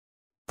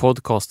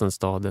Podcasten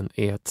Staden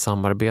är ett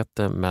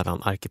samarbete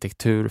mellan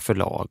Arkitektur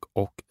förlag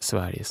och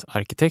Sveriges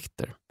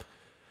arkitekter.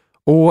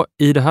 Och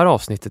i det här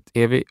avsnittet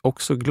är vi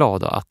också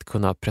glada att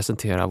kunna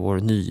presentera vår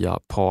nya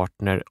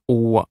partner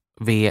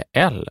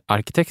ÅVL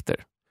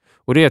Arkitekter.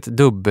 Och det är ett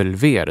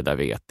W det där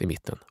V i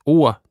mitten.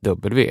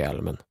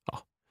 ÅWL, men ja,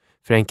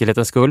 för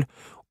enkelhetens skull.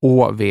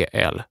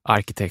 ÅVL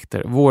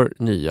Arkitekter, vår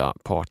nya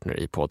partner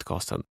i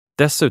podcasten.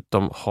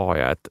 Dessutom har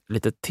jag ett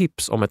litet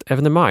tips om ett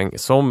evenemang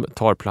som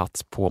tar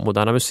plats på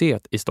Moderna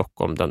Museet i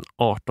Stockholm den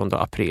 18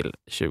 april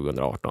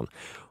 2018.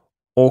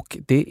 Och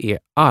det är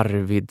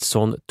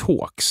Arvidsson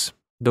Talks.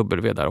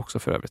 W där också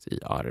för övrigt i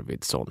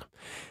Arvidsson.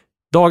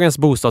 Dagens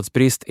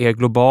bostadsbrist är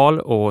global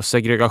och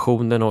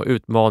segregationen och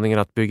utmaningen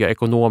att bygga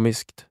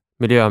ekonomiskt,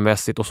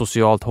 miljömässigt och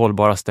socialt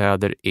hållbara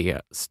städer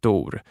är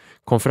stor.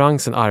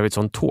 Konferensen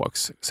Arvidsson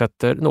Talks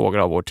sätter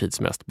några av vår tids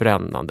mest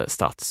brännande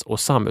stads- och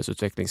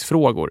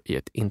samhällsutvecklingsfrågor i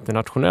ett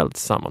internationellt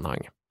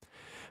sammanhang.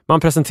 Man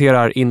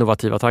presenterar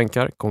innovativa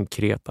tankar,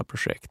 konkreta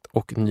projekt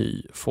och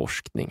ny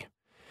forskning.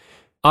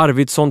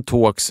 Arvidsson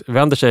Talks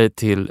vänder sig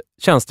till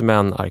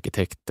tjänstemän,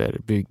 arkitekter,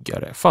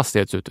 byggare,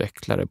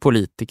 fastighetsutvecklare,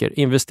 politiker,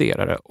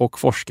 investerare och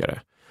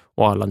forskare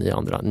och alla ni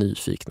andra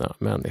nyfikna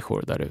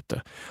människor där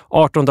ute.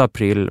 18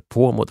 april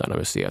på Moderna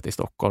Museet i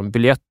Stockholm.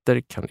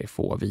 Biljetter kan ni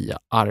få via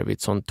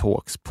Arvidsson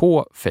Talks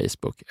på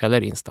Facebook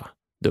eller Insta.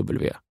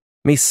 W.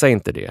 Missa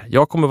inte det.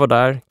 Jag kommer vara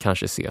där,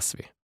 kanske ses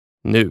vi.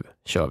 Nu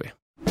kör vi!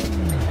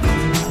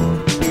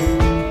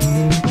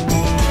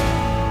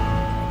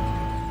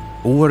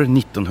 År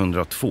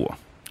 1902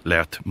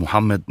 lät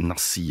Mohammed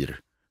Nasir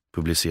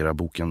publicera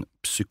boken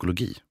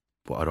Psykologi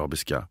på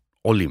arabiska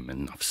Olim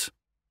Nafs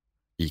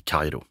i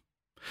Kairo.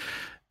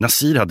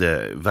 Nasir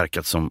hade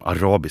verkat som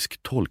arabisk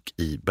tolk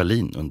i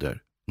Berlin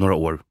under några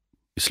år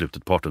i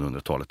slutet på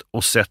 1800-talet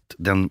och sett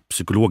den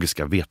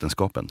psykologiska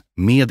vetenskapen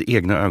med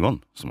egna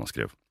ögon, som han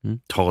skrev.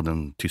 Ta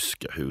den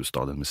tyska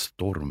huvudstaden med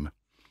storm.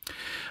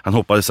 Han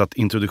hoppades att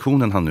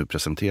introduktionen han nu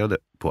presenterade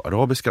på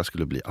arabiska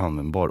skulle bli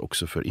användbar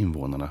också för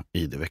invånarna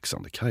i det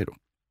växande Kairo.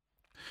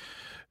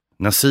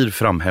 Nasir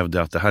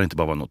framhävde att det här inte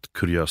bara var något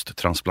kuriöst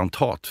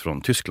transplantat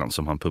från Tyskland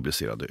som han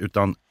publicerade,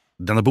 utan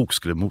denna bok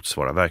skulle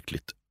motsvara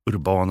verkligt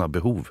urbana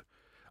behov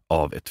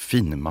av ett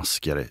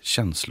finmaskigare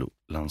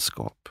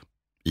känslolandskap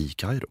i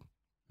Kairo.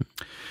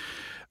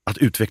 Att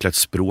utveckla ett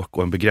språk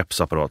och en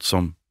begreppsapparat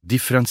som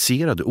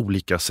differentierade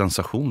olika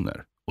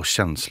sensationer och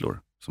känslor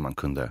som man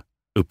kunde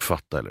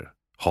uppfatta eller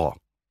ha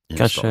i en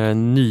Kanske stad.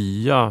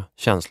 nya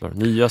känslor,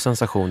 nya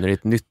sensationer i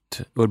ett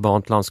nytt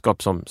urbant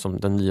landskap som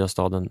den nya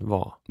staden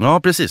var. Ja,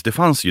 precis. Det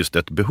fanns just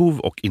ett behov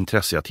och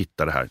intresse att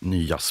hitta det här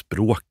nya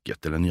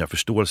språket eller nya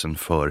förståelsen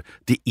för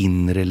det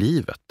inre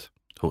livet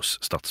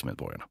hos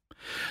stadsmedborgarna.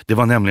 Det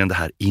var nämligen det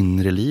här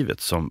inre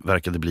livet som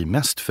verkade bli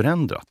mest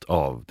förändrat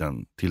av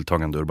den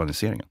tilltagande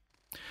urbaniseringen.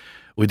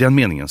 Och i den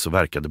meningen så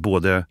verkade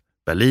både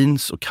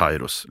Berlins och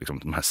Kairos, liksom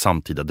de här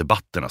samtida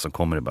debatterna som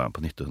kommer i början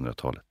på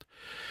 1900-talet,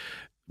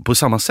 på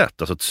samma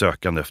sätt, alltså ett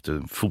sökande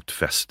efter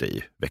fotfäste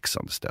i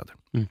växande städer.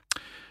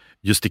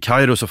 Just i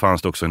Kairo så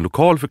fanns det också en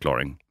lokal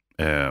förklaring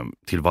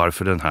till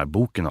varför den här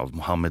boken av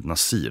Mohammed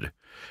Nasir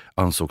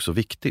ansågs så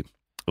viktig.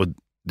 Och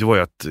det var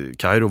ju att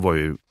Kairo var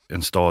ju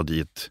en stad i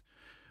ett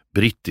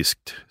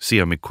brittiskt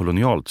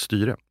semikolonialt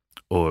styre.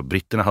 Och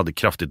britterna hade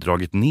kraftigt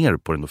dragit ner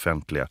på den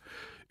offentliga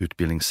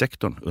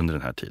utbildningssektorn under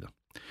den här tiden.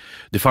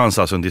 Det fanns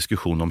alltså en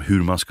diskussion om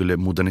hur man skulle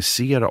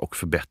modernisera och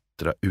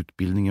förbättra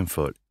utbildningen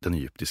för den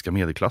egyptiska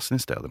medelklassen i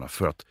städerna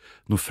för att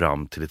nå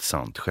fram till ett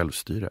sant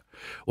självstyre.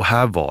 Och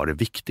här var det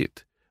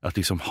viktigt att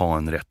liksom ha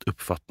en rätt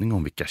uppfattning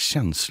om vilka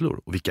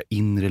känslor och vilka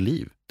inre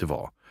liv det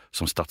var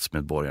som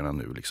stadsmedborgarna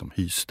nu liksom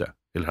hyste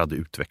eller hade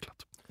utvecklat.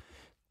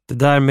 Det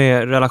där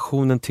med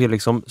relationen till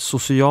liksom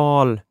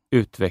social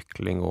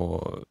utveckling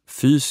och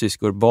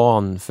fysisk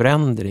urban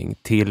förändring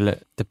till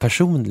det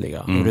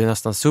personliga och det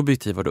nästan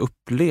subjektiva och det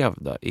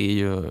upplevda är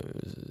ju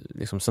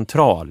liksom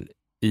central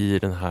i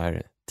den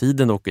här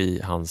tiden och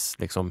i hans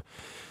liksom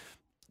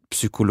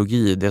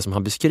psykologi, det som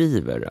han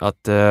beskriver.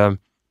 Att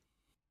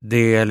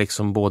det är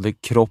liksom både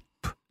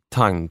kropp,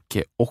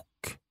 tanke och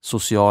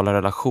sociala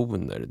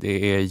relationer.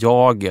 Det är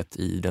jaget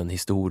i den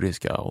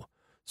historiska och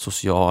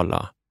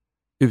sociala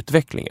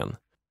utvecklingen.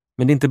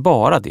 Men det är inte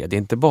bara det. Det är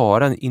inte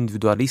bara en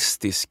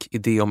individualistisk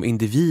idé om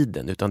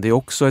individen, utan det är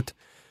också ett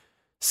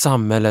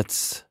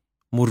samhällets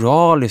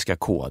moraliska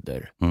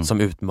koder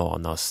som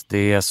utmanas.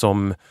 Det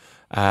som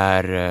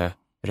är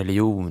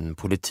religion,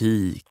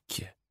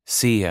 politik,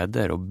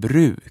 seder och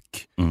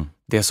bruk.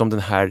 Det som den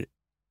här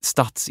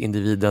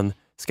stadsindividen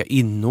ska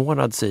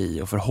inordna sig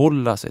i och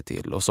förhålla sig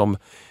till, och som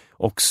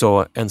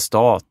också en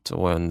stat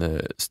och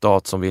en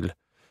stat som vill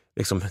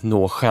liksom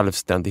nå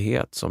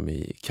självständighet, som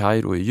i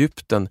Kairo och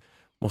Egypten,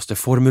 måste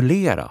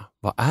formulera.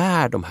 Vad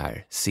är de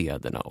här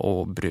sederna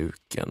och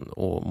bruken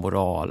och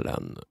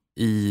moralen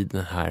i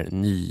den här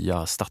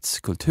nya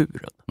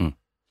stadskulturen?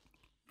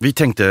 Vi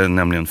tänkte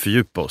nämligen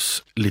fördjupa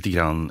oss lite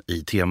grann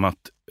i temat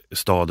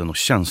staden och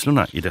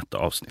känslorna i detta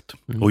avsnitt.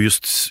 Och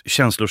just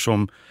känslor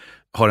som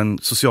har en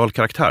social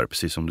karaktär,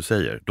 precis som du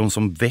säger. De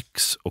som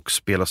väcks och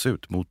spelas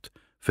ut mot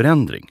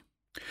förändring.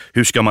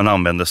 Hur ska man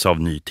använda sig av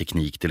ny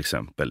teknik till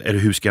exempel? Eller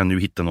hur ska jag nu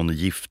hitta någon att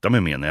gifta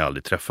mig med när jag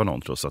aldrig träffar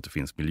någon, trots att det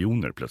finns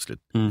miljoner plötsligt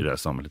i det här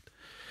samhället?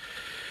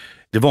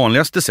 Det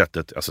vanligaste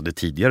sättet, alltså det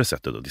tidigare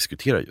sättet att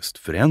diskutera just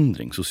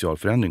förändring, social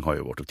förändring, har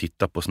ju varit att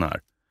titta på såna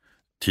här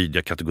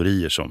tydliga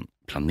kategorier som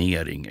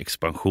planering,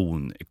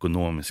 expansion,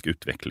 ekonomisk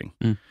utveckling.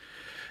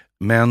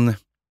 Men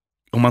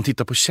om man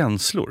tittar på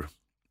känslor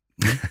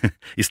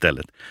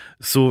istället,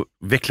 så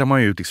vecklar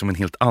man ju ut liksom en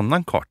helt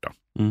annan karta.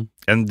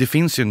 Det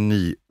finns ju en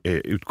ny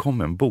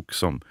utkommen bok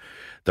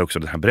där också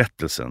den här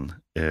berättelsen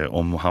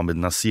om Mohammed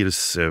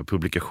Nasirs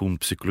publikation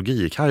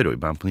Psykologi i Kairo i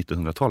början på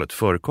 1900-talet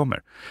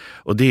förekommer.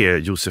 Och det är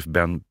Joseph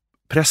Ben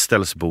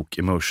Prestels bok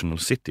Emotional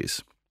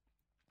Cities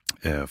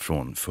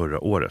från förra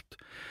året.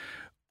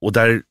 Och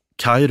där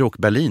Kairo och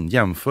Berlin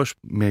jämförs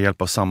med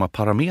hjälp av samma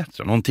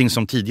parametrar. Någonting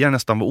som tidigare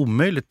nästan var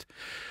omöjligt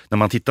när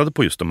man tittade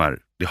på just de här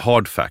the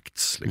hard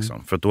facts.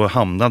 Liksom. För att då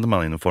hamnade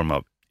man i någon form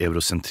av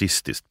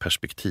eurocentristiskt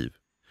perspektiv.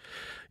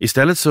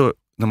 Istället så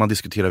när man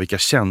diskuterar vilka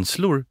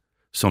känslor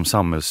som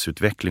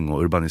samhällsutveckling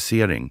och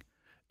urbanisering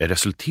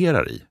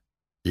resulterar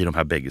i de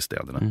här bägge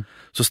städerna,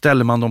 så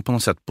ställer man dem på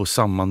något sätt på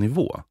samma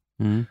nivå.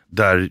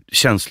 Där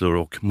känslor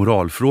och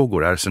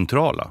moralfrågor är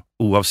centrala,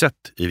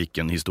 oavsett i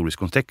vilken historisk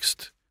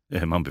kontext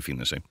man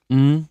befinner sig.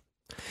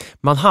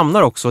 Man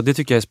hamnar också, det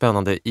tycker jag är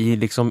spännande, i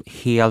liksom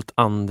helt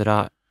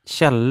andra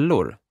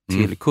källor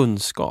till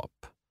kunskap.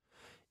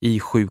 I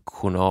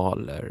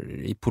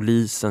sjukjournaler, i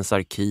polisens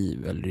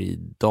arkiv eller i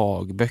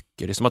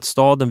dagböcker. Det är som att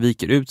staden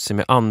viker ut sig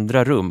med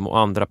andra rum och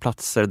andra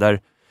platser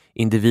där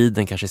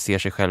individen kanske ser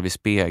sig själv i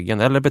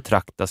spegeln eller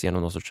betraktas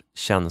genom någon sorts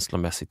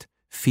känslomässigt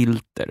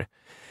filter.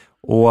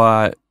 Och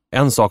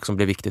en sak som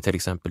blir viktig till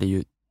exempel är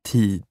ju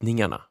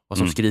tidningarna, vad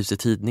som skrivs i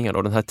tidningarna.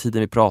 Och den här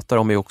tiden vi pratar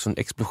om är också en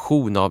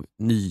explosion av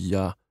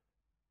nya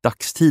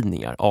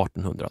dagstidningar,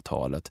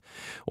 1800-talet.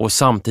 Och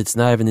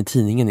samtidsnerven i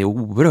tidningen är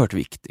oerhört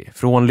viktig.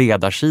 Från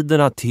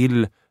ledarsidorna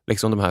till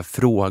liksom de här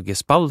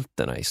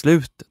frågespalterna i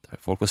slutet. Där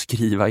folk får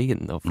skriva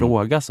in och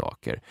fråga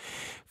saker.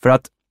 För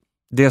att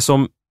det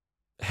som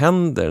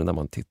händer när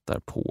man tittar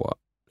på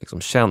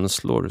liksom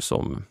känslor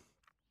som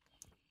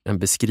en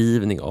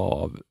beskrivning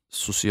av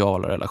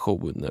sociala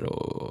relationer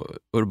och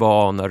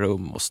urbana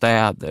rum och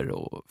städer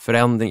och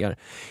förändringar.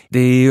 Det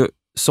är ju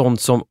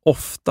sånt som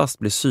oftast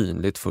blir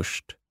synligt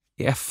först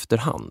i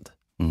efterhand.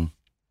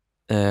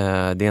 Det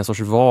är en sorts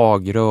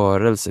vag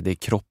rörelse, det är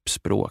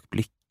kroppsspråk,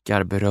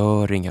 blickar,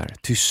 beröringar,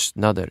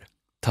 tystnader,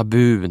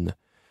 tabun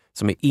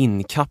som är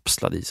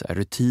inkapslade i så här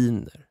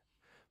rutiner.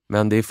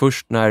 Men det är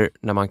först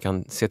när man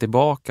kan se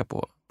tillbaka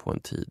på en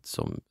tid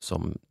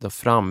som det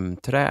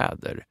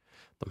framträder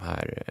de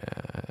här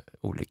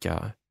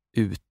olika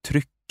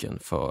uttrycken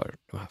för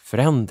de här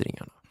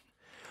förändringarna.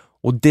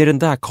 Och det är den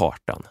där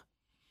kartan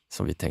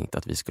som vi tänkte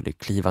att vi skulle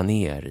kliva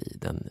ner i,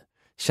 den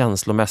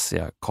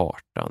känslomässiga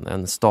kartan,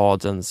 en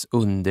stadens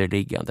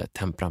underliggande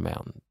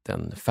temperament,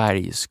 en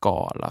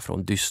färgskala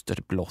från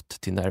dystert blått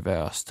till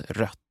nervöst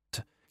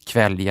rött,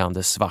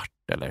 kväljande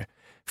svart eller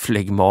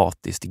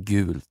flegmatiskt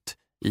gult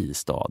i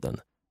staden.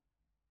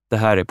 Det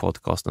här är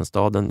podcasten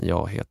Staden.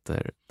 Jag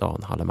heter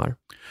Dan Hallemar.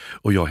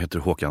 Och jag heter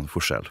Håkan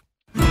Forsell.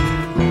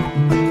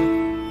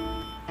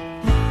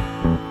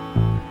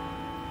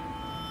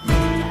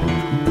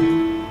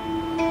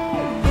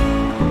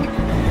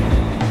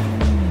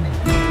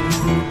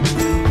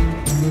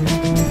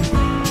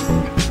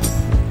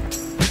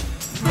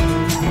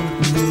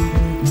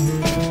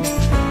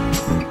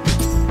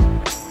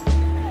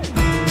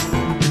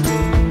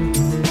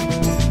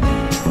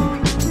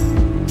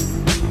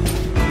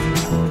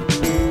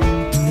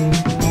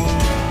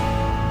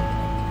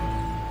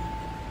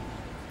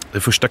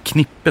 Det första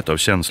knippet av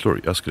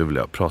känslor jag skulle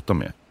vilja prata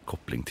med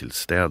koppling till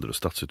städer och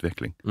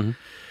stadsutveckling.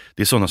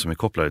 Det är sådana som är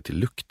kopplade till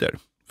lukter.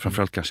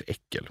 Framförallt kanske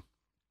äckel.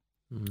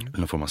 Eller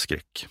någon form av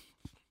skräck.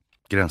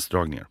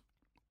 Gränsdragningar.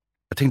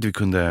 Jag tänkte vi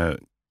kunde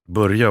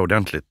börja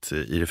ordentligt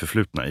i det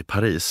förflutna i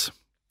Paris.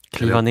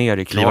 Kliva ner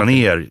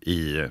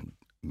i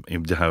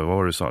det här, vad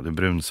var det sa, det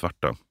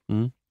brunsvarta.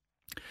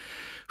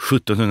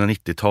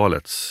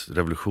 1790-talets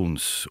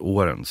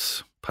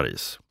revolutionsårens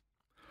Paris.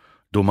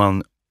 Då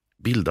man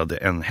bildade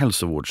en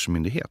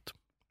hälsovårdsmyndighet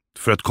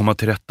för att komma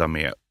till rätta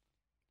med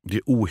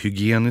det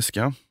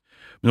ohygieniska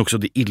men också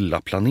det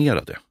illa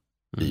planerade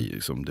i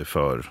liksom det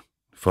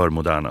för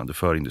moderna, det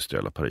för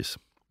industriella Paris.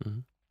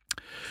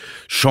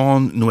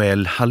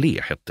 Jean-Noël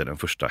Hallé hette den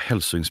första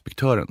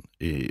hälsoinspektören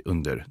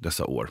under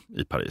dessa år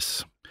i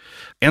Paris.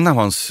 En av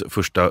hans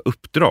första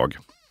uppdrag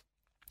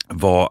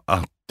var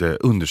att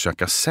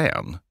undersöka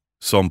Seine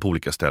som på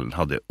olika ställen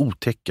hade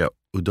otäcka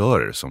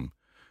odörer som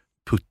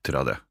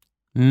puttrade.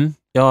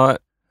 Jag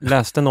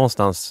läste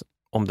någonstans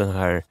om den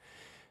här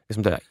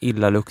liksom den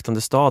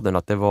illaluktande staden,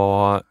 att det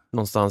var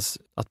någonstans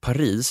att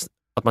Paris,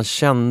 att man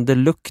kände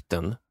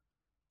lukten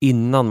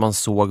innan man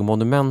såg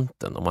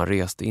monumenten om man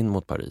reste in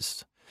mot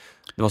Paris.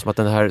 Det var som att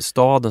den här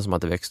staden som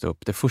hade växt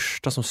upp, det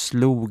första som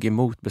slog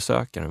emot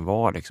besökaren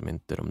var liksom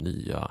inte de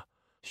nya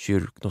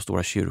de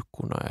stora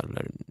kyrkorna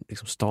eller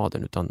liksom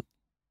staden, utan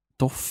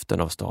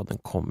doften av staden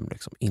kom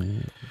liksom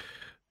in.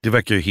 Det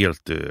verkar ju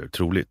helt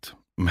troligt.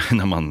 Men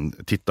när man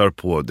tittar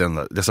på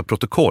dessa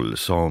protokoll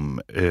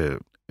som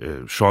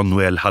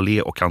Jean-Noël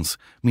Hallé och hans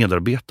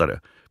medarbetare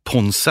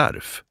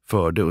Pont-Cerf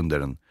förde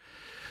under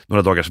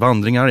några dagars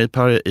vandringar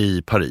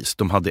i Paris.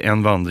 De hade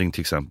en vandring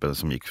till exempel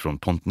som gick från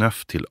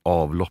Pont-Neuf till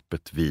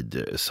avloppet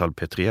vid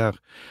Salpêtrière,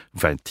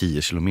 ungefär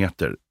 10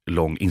 kilometer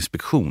lång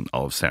inspektion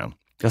av Seine.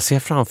 Jag ser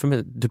framför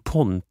mig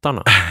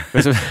DuPontarna.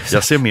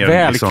 Jag ser mer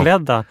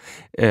välklädda.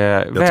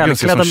 Jag tycker jag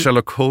ser som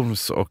Sherlock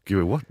Holmes och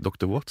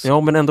Dr. Watson.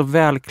 Ja, men ändå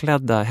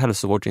välklädda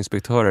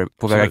hälsovårdsinspektörer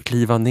på väg att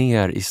kliva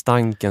ner i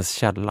stankens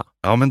källa.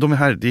 Ja, men de är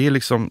här,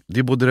 det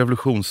är både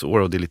revolutionsår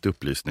och det är lite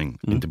upplysning.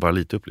 Inte bara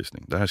lite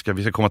upplysning.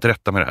 Vi ska komma till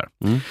rätta med det här.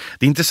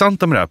 Det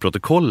intressanta med det här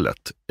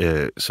protokollet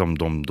som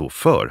de då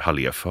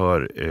Hallé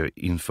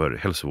inför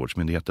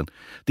hälsovårdsmyndigheten,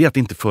 det är att det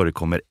inte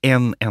förekommer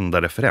en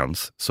enda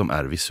referens som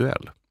är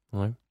visuell.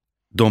 Nej.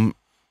 De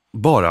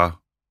bara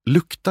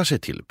luktar sig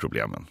till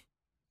problemen.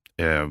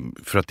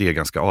 För att det är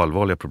ganska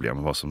allvarliga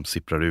problem vad som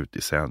sipprar ut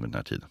i Seine den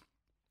här tiden.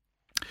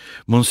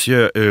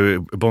 Monsieur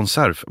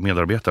Pont-Cerf,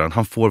 medarbetaren,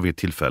 han får vid ett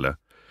tillfälle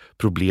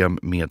problem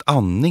med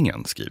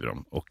andningen, skriver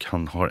de. Och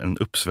han har en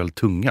uppsvälld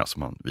tunga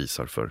som han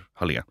visar för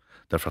Hallé.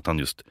 Därför att han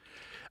just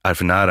är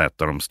för nära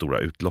ett av de stora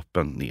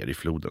utloppen ner i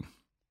floden.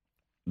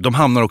 De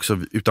hamnar också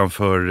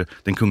utanför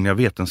den Kungliga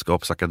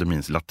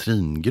Vetenskapsakademins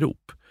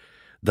latringrop.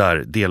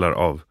 Där delar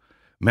av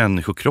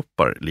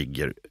människokroppar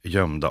ligger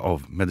gömda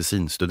av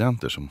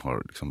medicinstudenter som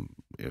har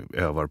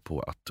övar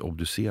på att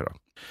obducera.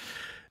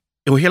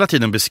 Och hela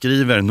tiden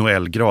beskriver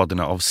Noël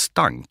graderna av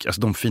stank,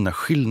 alltså de fina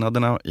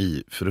skillnaderna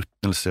i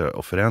förruttnelse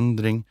och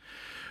förändring.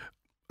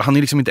 Han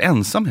är inte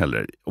ensam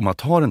heller om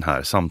att ha den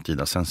här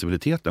samtida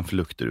sensibiliteten för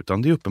lukter,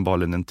 utan det är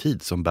uppenbarligen en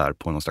tid som bär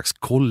på någon slags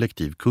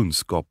kollektiv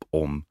kunskap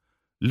om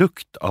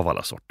lukt av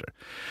alla sorter.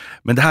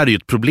 Men det här är ju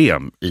ett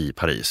problem i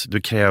Paris.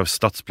 Det krävs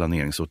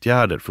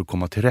stadsplaneringsåtgärder för att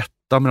komma till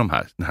rätta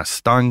med den här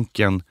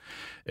stanken,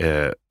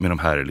 med de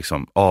här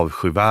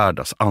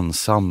avskyvärdas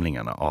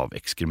ansamlingarna av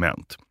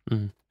exkrement.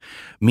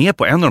 Med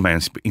på en av de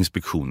här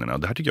inspektionerna,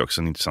 det här tycker jag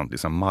också är en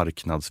intressant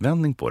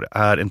marknadsvändning på det,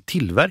 är en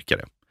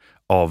tillverkare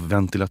av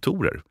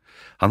ventilatorer.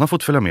 Han har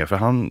fått följa med för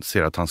han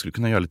ser att han skulle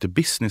kunna göra lite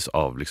business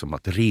av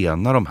att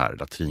rena de här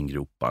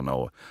latringroparna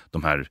och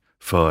de här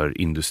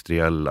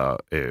förindustriella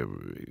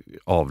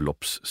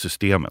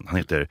avloppssystemen. Han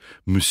heter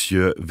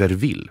Monsieur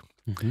Verville.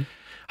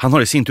 Han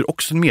har i sin tur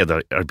också en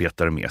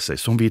medarbetare med sig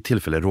som vid ett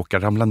tillfälle råkar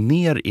ramla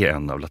ner i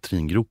en av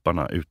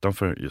latringroparna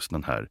utanför just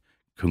den här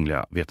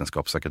Kungliga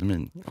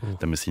Vetenskapsakademin,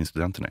 där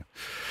medicinstudenterna är.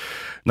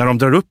 När de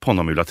drar upp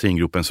honom ur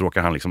latringropen så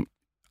råkar han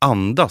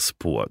andas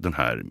på den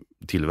här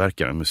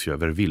tillverkaren, Monsieur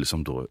Verville,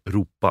 som då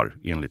ropar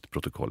enligt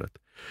protokollet: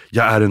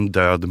 "Jag är en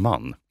död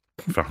man",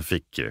 för han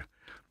fick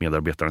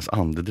medarbetarens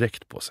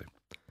andedräkt på sig.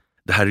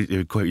 Det här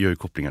gör ju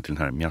kopplingar till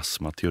den här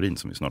miasmateorin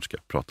som vi snart ska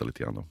prata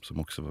lite grann om, som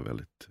också var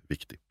väldigt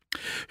viktig.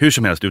 Hur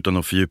som helst, utan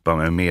att fördjupa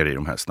mig mer i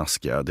de här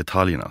snaskiga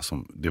detaljerna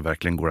som det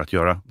verkligen går att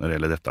göra när det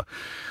gäller detta,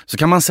 så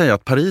kan man säga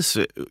att Paris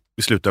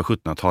i slutet av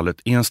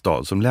 1700-talet är en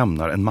stad som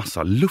lämnar en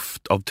massa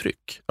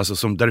luftavtryck.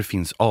 Alltså där det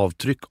finns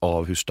avtryck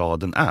av hur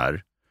staden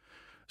är.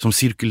 Som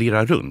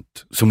cirkulerar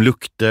runt. Som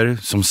lukter,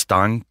 som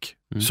stank,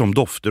 som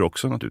dofter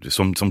också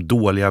naturligtvis. Som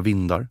dåliga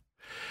vindar.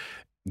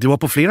 Det var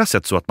på flera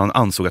sätt så att man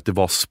ansåg att det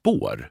var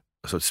spår.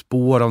 Alltså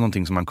spår av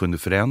någonting som man kunde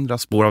förändra,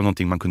 spår av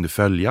någonting man kunde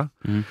följa.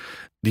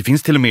 Det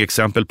finns till och med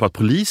exempel på att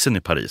polisen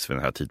i Paris vid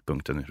den här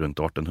tidpunkten, runt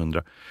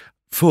 1800,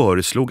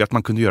 föreslog att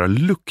man kunde göra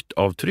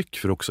luktavtryck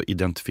för att också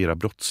identifiera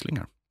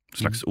brottslingar. En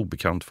slags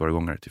obekant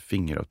föregångare till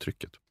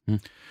fingeravtrycket.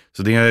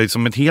 Så det är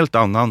som ett helt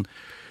annan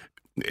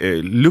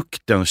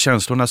lukten,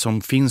 känslorna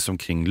som finns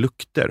omkring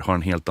lukter har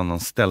en helt annan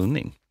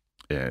ställning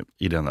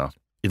i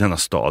denna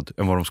stad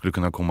än vad de skulle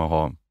kunna komma att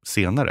ha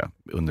senare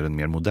under en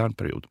mer modern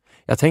period.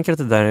 Jag tänker att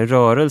det där är en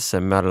rörelse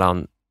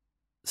mellan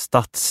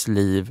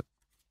stadsliv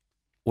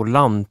och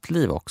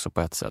lantliv också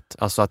på ett sätt.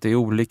 Alltså att det är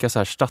olika så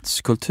här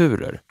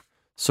stadskulturer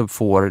som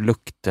får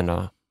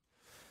lukterna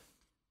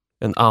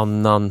en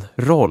annan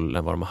roll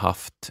än vad de har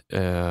haft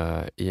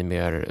i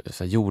mer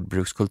så här,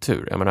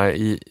 jordbrukskultur. Jag menar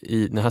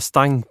i den här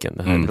stanken,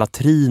 den här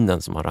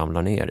latrinen som man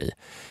ramlar ner i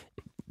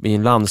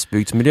en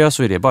landsbygdsmiljö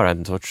så är det bara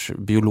en sorts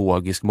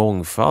biologisk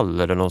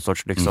mångfald eller någon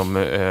sorts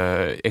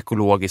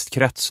ekologiskt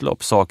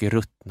kretslopp. Saker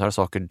ruttnar,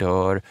 saker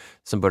dör,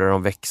 sen börjar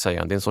de växa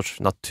igen. Det är en sorts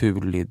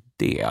naturlig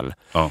del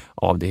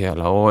av det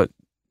hela. Och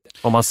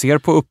om man ser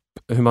på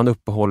hur man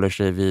uppehåller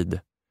sig vid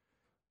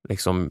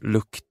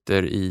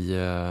lukter i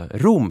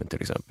Rom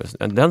till exempel,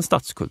 den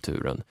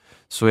stadskulturen,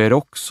 så är det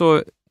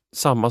också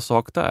samma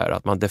sak där,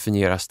 att man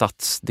definierar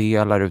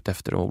stadsdelar ut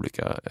efter de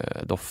olika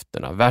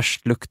dofterna.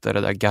 Värst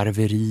luktade där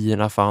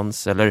garverierna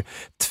fanns, eller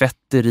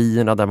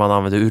tvätterierna där man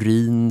använde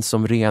urin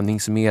som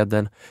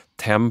reningsmedel.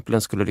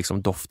 Templen skulle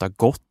dofta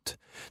gott.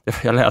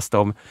 Jag läste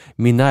om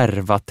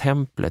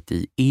Minerva-templet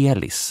i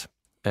Elis,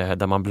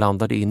 där man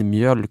blandade in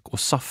mjölk och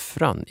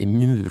saffran i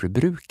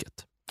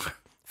murbruket.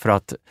 för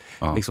att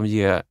liksom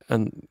ge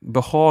en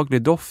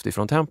behaglig doft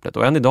ifrån templet.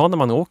 Och än idag när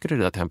man åker till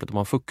det där templet och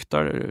man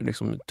fuktar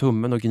liksom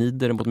tummen och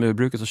gnider den mot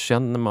murbruket, så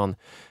känner man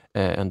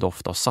en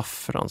doft av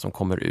saffran som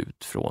kommer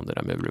ut från det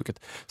där murbruket.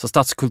 Så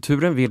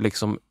stadskulturen vill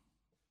liksom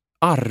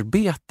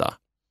arbeta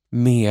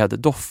med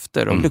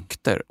dofter och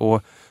lukter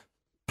och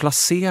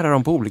placera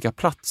dem på olika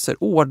platser,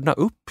 ordna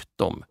upp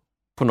dem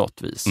på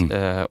något vis.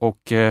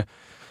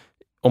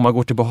 Om man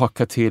går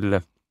tillbaka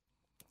till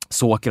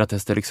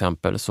Sokrates till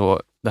exempel,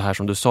 så det här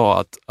som du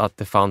sa att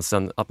det fanns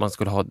att man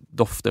skulle ha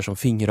dofter som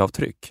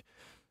fingeravtryck,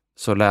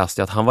 så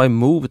läste jag att han var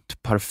emot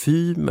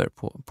parfymer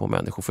på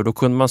människor, för då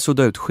kunde man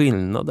sudda ut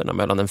skillnaderna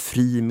mellan en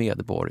fri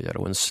medborgare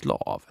och en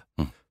slav.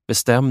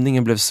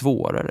 Bestämningen blev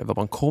svårare, var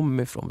man kom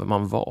ifrån, vem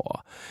man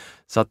var.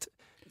 Så att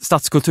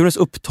stadskulturens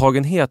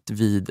upptagenhet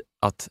vid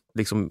att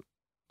liksom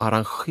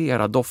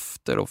arrangera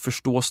dofter och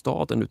förstå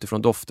staden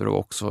utifrån dofter och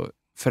också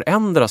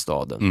förändra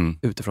staden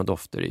utifrån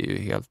dofter är ju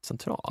helt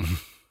central.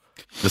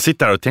 Jag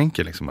sitter här och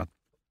tänker liksom att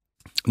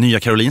Nya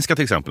Karolinska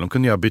till exempel, de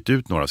kunde ju ha bytt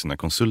ut några av sina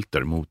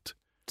konsulter mot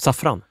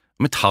saffran.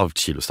 Med ett halvt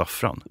kilo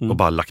saffran och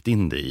bara lagt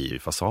in det i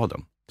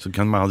fasaden. Så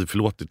kan man ha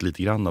förlåtit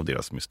lite grann av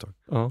deras misstag.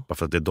 Bara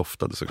för att det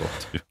doftade så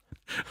gott.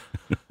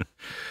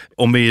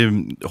 Om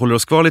vi håller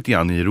oss kvar lite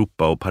grann i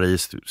Europa och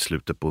Paris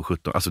slutet på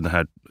 17, alltså den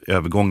här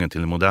övergången till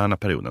den moderna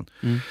perioden.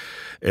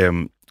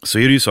 Så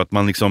är det ju så att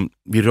man liksom,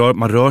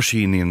 man rör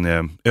sig in i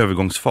en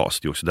övergångsfas.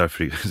 Det är också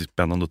därför det är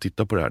spännande att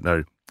titta på det här.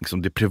 Där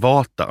liksom det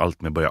privata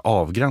allt med börjar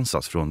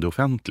avgränsas från det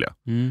offentliga.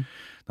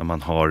 När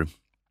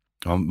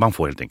man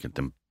får helt enkelt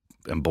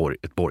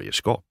ett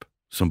borgerskap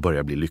som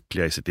börjar bli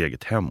lyckliga i sitt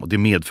eget hem. Och det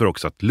medför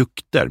också att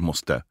lukter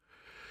måste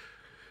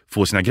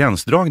få sina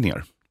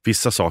gränsdragningar.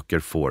 Vissa saker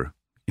får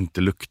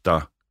inte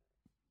lukta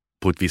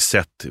på ett visst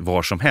sätt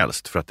var som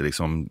helst, för att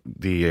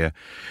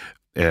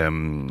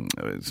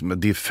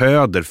det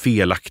föder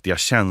felaktiga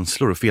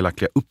känslor och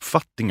felaktiga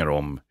uppfattningar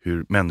om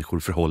hur människor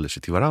förhåller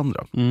sig till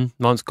varandra.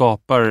 Man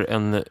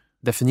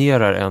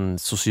definierar en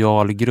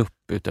social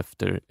grupp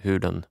utefter hur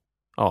den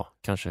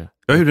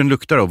hur den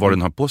luktar och vad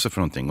den har på sig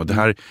för någonting. Och det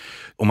här,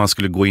 om man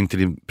skulle gå in till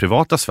den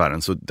privata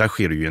sfären, så där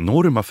sker det ju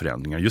enorma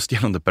förändringar just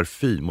gällande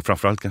parfym och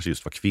framförallt kanske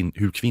just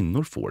hur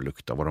kvinnor får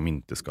lukta, vad de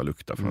inte ska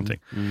lukta för någonting.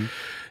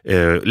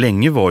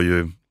 Länge var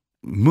ju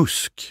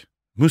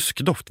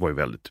muskdoft var ju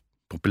väldigt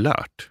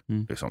populärt.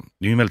 Liksom.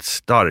 Det är ju en väldigt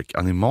stark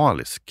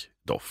animalisk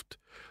doft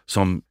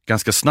som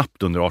ganska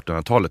snabbt under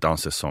 1800-talet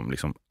anses som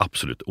liksom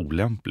absolut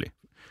olämplig.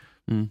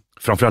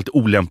 Framförallt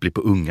olämplig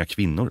på unga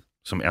kvinnor,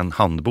 som en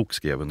handbok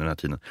skrev under den här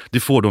tiden. Det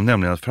får dem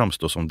nämligen att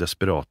framstå som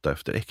desperata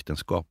efter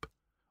äktenskap.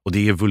 Och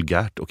det är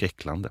vulgärt och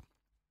äcklande.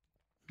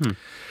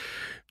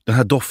 Den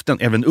här doften,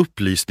 även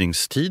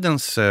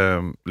upplysningstidens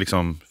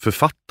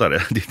författare,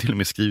 det till och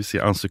med skrivs i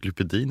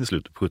encyklopedin i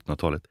slutet på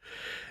 1700-talet,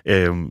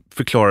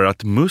 förklarar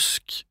att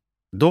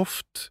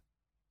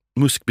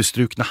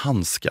muskbestrukna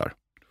handskar,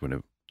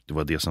 det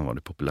var det som var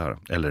det populära,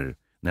 eller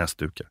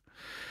näsdukar,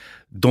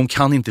 de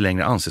kan inte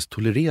längre anses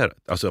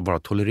vara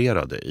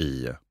tolererade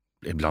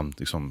ibland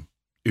liksom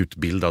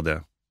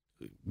utbildade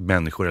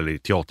människor eller i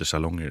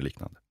teatersalonger och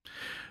liknande.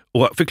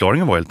 Och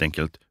förklaringen var helt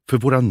enkelt, för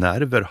våra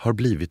nerver har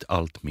blivit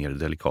allt mer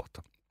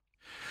delikata.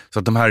 Så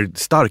att de här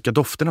starka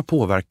dofterna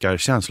påverkar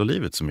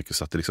känslolivet så mycket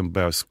så att det liksom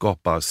börjar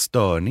skapa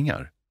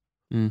störningar.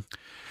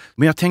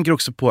 Men jag tänker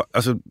också på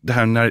det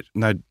här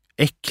när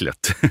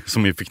äcklet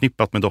som är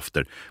förknippat med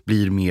dofter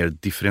blir mer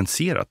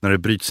differentierat, när det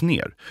bryts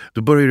ner.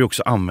 Då börjar det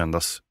också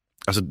användas,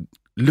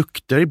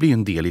 lukter blir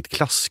en del i ett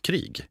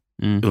klasskrig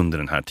under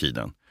den här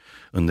tiden,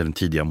 under den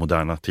tidiga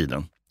moderna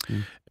tiden.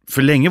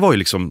 För länge var ju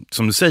liksom,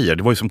 som du säger,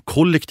 det var ju som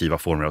kollektiva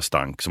former av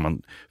stank som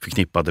man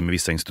förknippade med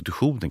vissa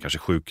institutioner, kanske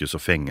sjukhus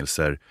och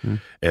fängelser,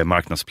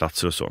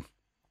 marknadsplatser och så.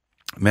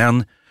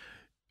 Men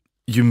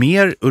ju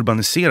mer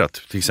urbaniserat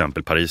till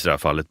exempel Paris i det här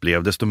fallet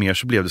blev, desto mer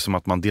så blev det som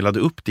att man delade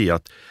upp det i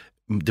att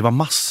det var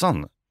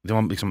massan, det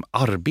var liksom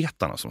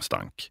arbetarna som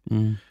stank.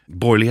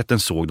 Borgerligheten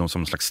såg dem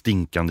som en slags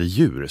stinkande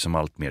djur som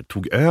allt mer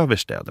tog över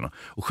städerna.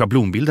 Och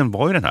schablonbilden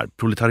var ju den här,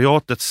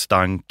 proletariatets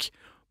stank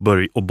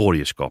och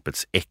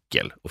borgerskapets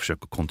äckel, och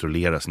försöka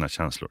kontrollera sina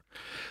känslor.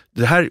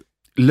 Det här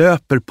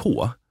löper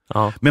på,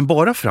 men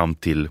bara fram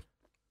till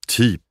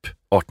typ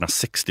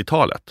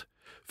 1860-talet.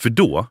 För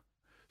då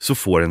så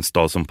får en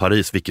stad som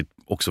Paris, vilket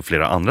också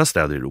flera andra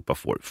städer i Europa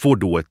får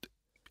då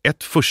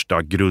ett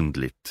första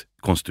grundligt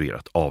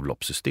konstruerat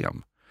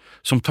avloppssystem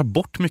som tar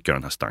bort mycket av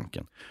den här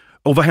stanken.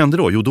 Och vad händer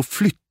då? Jo, då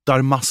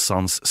flyttar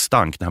massans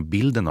stank, den här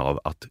bilden av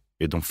att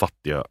de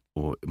fattiga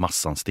och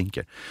massan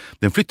stinker.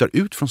 Den flyttar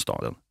ut från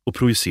staden och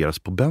projiceras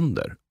på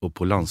bönder och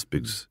på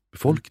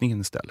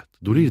landsbygdsbefolkningen istället.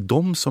 Då är det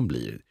de som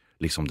blir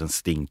liksom den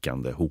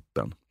stinkande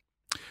hopen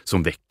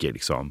som väcker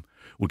liksom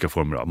olika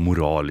former av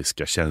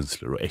moraliska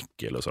känslor och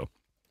äckel och så.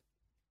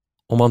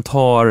 Om man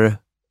tar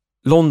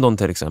London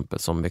till exempel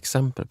som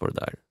exempel på det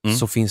där,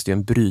 så finns det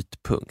en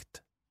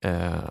brytpunkt.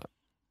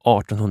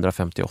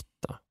 1858.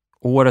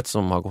 Året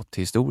som har gått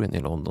till historien i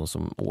London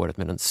som året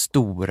med den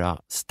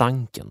stora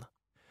stanken.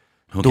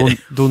 Okay.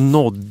 Då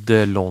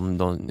nådde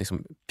London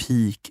liksom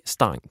peak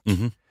stank.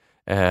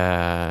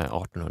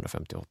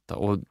 1858.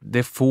 Och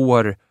det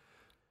får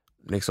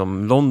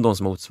liksom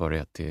Londons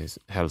motsvarighet till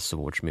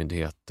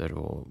hälsovårdsmyndigheter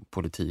och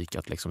politik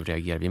att liksom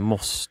reagera.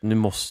 Nu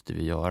måste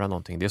vi göra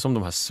någonting. Det är som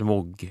de här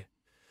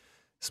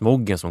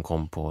smoggen som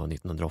kom på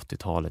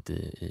 1980-talet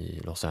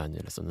i Los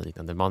Angeles och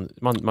liknande. Och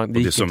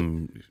det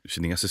som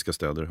kinesiska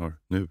städer har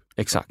nu.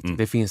 Exakt.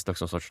 Det finns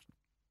också en sorts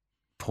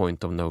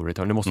point of no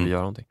return. Nu måste vi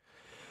göra någonting.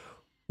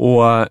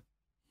 Och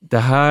det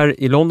här,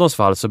 i Londons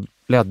fall så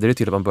ledde det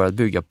till att man började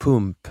bygga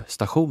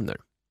pumpstationer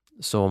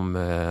som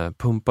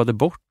pumpade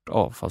bort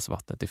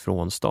avfallsvattnet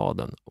ifrån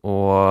staden.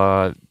 Och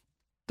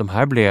de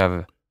här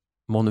blev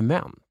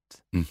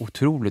monument.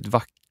 Otroligt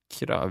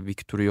vackra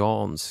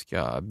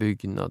viktorianska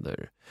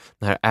byggnader.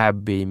 Den här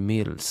Abbey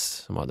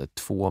Mills som hade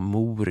 2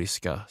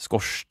 moriska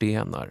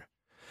skorstenar.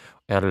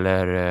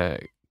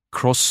 Eller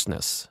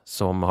Crossness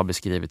som har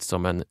beskrivits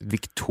som en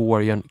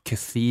Victorian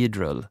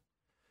Cathedral.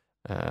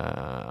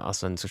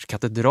 Alltså en sorts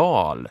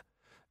katedral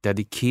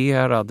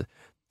dedikerad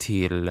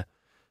till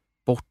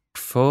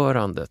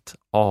bortförandet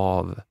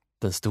av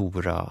den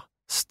stora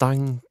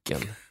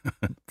stanken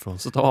från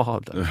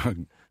staden.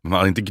 Man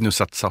hade inte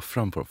gnussat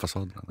saffran på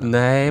fasaderna.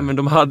 Nej, men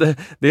de hade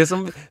det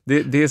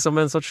är som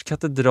en sorts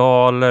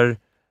katedraler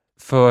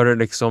för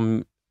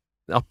liksom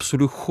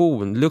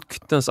absolution,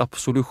 luktens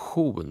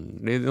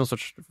absolution. Det är någon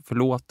sorts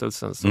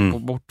förlåtelsens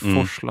och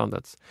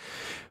bortforslandet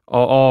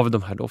av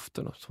de här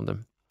dofterna.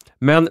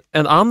 Men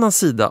en annan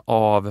sida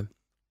av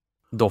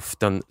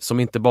doften som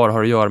inte bara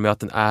har att göra med att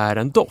den är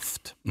en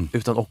doft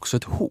utan också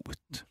ett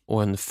hot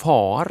och en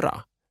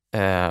fara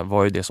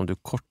var ju det som du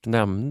kort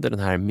nämnde, den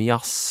här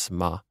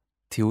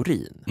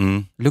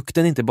miasma-teorin.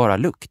 Lukten är inte bara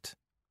lukt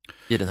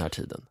i den här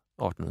tiden,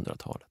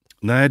 1800-talet.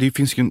 Nej, det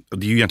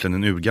är ju egentligen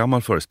en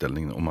urgammal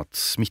föreställning om att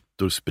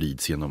smittor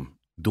sprids genom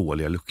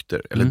dåliga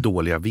lukter eller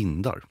dåliga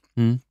vindar.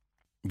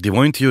 Det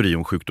var en teori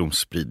om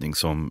sjukdomsspridning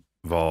som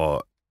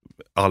var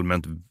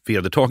allmänt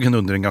vedertagen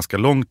under en ganska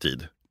lång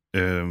tid.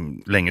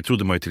 Länge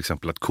trodde man ju till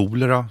exempel att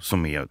kolera,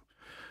 som är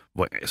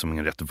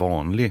en rätt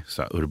vanlig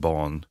så här,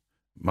 urban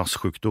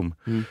masssjukdom,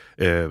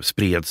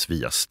 spreds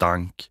via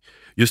stank.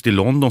 Just i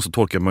London så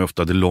tolkar man ju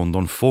ofta The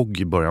London Fog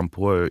i början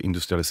på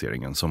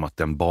industrialiseringen som att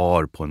den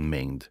bar på en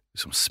mängd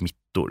liksom,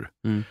 smittor.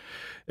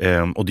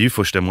 Och det är ju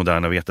först den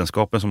moderna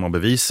vetenskapen som har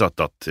bevisat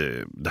att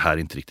det här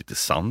inte riktigt är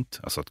sant.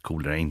 Alltså att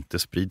kolera inte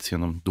sprids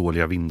genom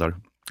dåliga vindar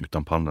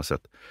utan på andra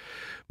sätt.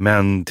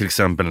 Men till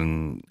exempel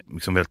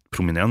liksom väldigt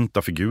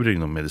prominenta figurer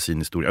inom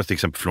medicinhistoria. Alltså till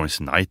exempel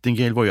Florence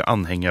Nightingale var ju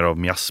anhängare av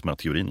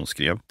miasma-teorin. Hon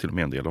skrev till och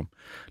med en del om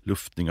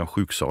luftning av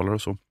sjuksalar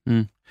och så.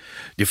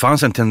 Det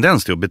fanns en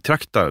tendens till att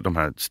betrakta de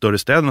här större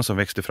städerna som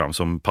växte fram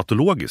som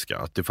patologiska.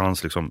 Att det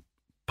fanns liksom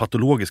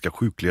patologiska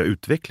sjukliga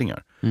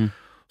utvecklingar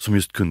som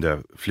just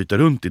kunde flyta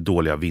runt i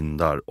dåliga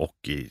vindar och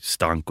i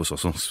stank och så,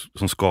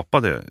 som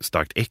skapade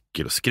starkt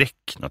äckel och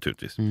skräck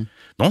naturligtvis.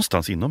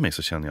 Någonstans inom mig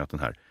så känner jag att den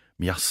här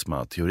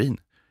miasma-teorin,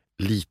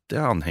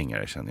 lite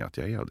anhängare känner jag att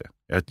jag är av det.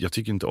 Jag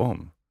tycker inte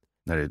om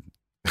när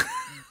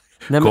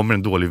det kommer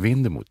en dålig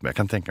vind emot mig. Jag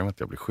kan tänka mig att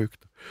jag blir sjuk.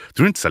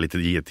 Tror du inte så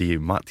lite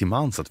till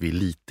mans att vi är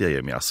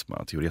lite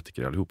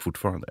miasma-teoretiker allihop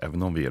fortfarande,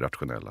 även om vi är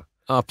rationella?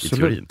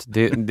 Absolut.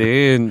 Det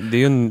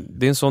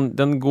är en sån,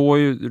 den går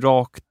ju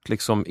rakt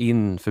liksom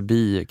in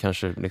förbi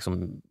kanske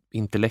liksom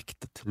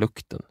intellektet,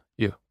 lukten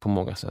ju, på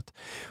många sätt.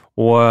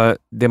 Och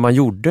det man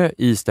gjorde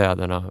i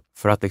städerna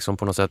för att liksom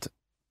på något sätt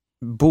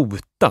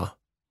bota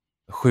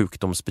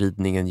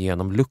sjukdomsspridningen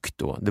genom lukt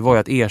då, det var ju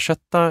att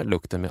ersätta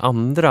lukten med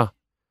andra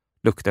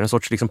lukter, en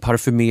sorts liksom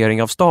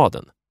parfymering av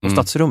staden och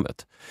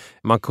stadsrummet.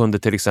 Man kunde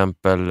till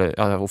exempel,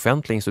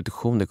 offentliga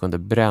institutioner kunde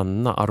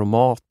bränna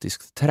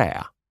aromatiskt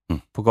trä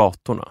på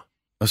gatorna.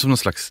 Som någon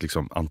slags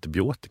liksom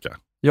antibiotika.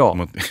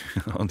 Ja.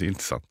 Ja, det är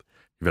intressant.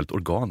 Det är väldigt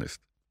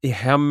organiskt. I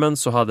hemmen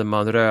så hade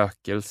man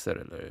rökelser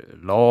eller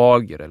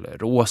lager eller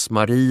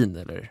rosmarin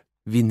eller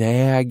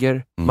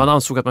vinäger. Man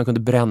ansåg att man kunde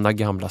bränna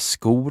gamla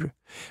skor.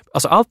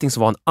 Alltså allting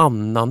som var en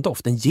annan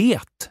doft. En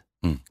get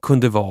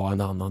kunde vara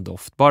en annan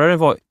doft. Bara det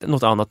var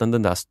något annat än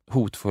den där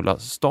hotfulla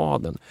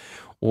staden.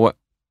 Och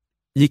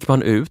gick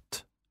man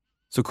ut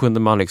så kunde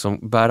man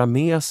liksom bära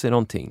med sig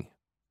någonting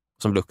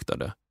som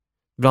luktade.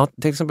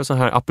 Till exempel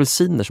sådana här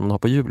apelsiner som man har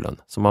på julen,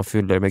 som man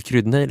fyller med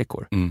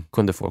kryddnejlikor,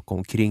 kunde folk gå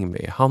omkring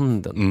med i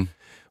handen.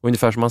 Och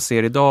ungefär som man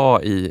ser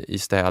idag i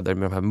städer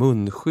med de här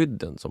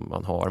munskydden som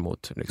man har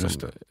mot liksom,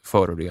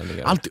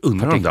 föroreningar. Alltid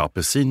undrar de där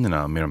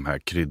apelsinerna med de här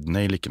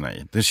kryddnejlikorna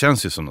i. Det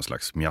känns ju som någon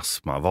slags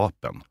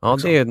miasmavapen. Ja,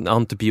 liksom. Det är en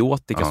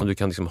antibiotika som du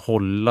kan liksom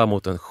hålla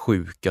mot den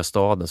sjuka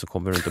staden, så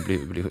kommer du inte att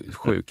bli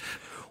sjuk.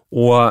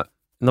 Och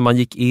när man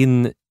gick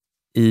in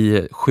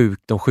i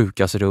de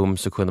sjukas rum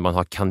så kunde man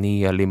ha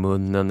kanel i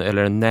munnen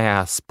eller en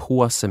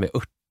näspåse med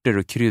örter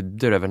och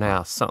kryddor över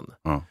näsan.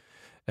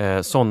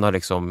 Sådana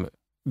liksom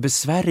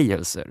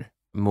besvärjelser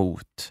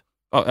mot,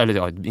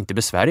 eller inte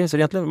besvärjelser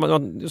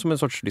egentligen, som en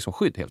sorts liksom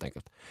skydd helt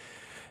enkelt.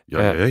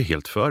 Jag är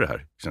helt för det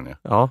här, känner jag.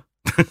 Ja.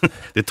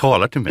 Det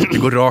talar till mig. Det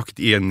går rakt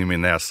in i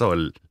min näsa och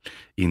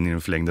in i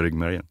den förlängda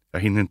ryggmärgen. Jag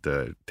hinner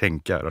inte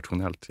tänka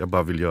rationellt. Jag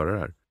bara vill göra det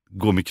här.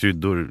 Gå med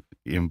kryddor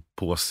i en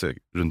påse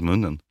runt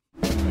munnen.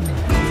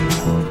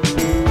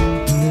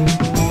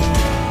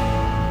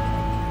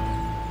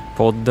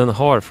 Podden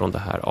har från det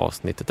här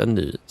avsnittet en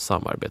ny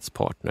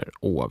samarbetspartner,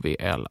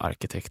 OVL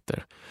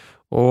Arkitekter.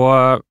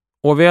 Och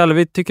OVL,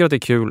 vi tycker att det är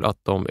kul att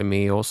de är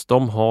med oss.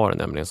 De har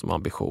nämligen som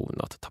ambition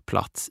att ta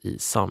plats i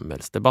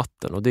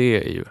samhällsdebatten och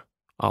det är ju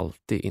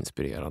alltid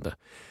inspirerande.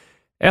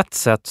 Ett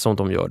sätt som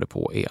de gör det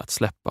på är att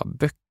släppa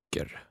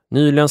böcker.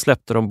 Nyligen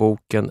släppte de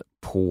boken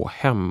På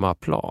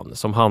hemmaplan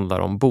som handlar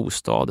om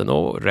bostaden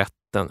och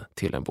rätten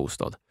till en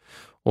bostad.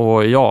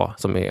 Och jag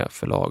som är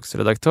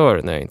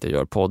förlagsredaktör när jag inte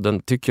gör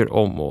podden tycker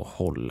om att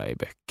hålla i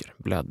böcker,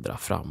 bläddra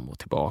fram och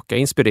tillbaka,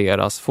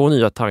 inspireras, få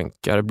nya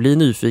tankar, bli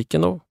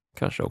nyfiken och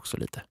kanske också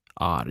lite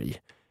arg.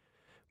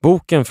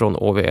 Boken från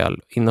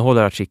OVL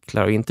innehåller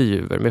artiklar och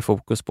intervjuer med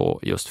fokus på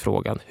just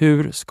frågan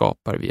hur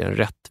skapar vi en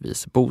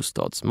rättvis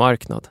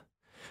bostadsmarknad?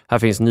 Här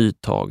finns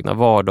nytagna,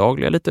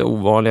 vardagliga, lite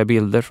ovanliga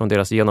bilder från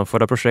deras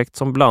genomförda projekt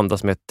som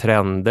blandas med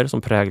trender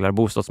som präglar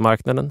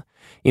bostadsmarknaden,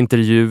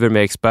 intervjuer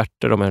med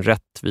experter om en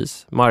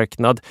rättvis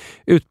marknad,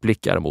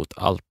 utblickar mot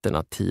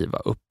alternativa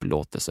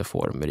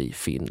upplåtelseformer i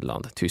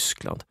Finland,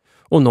 Tyskland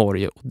och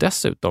Norge och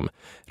dessutom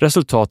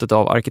resultatet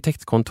av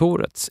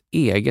arkitektkontorets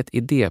eget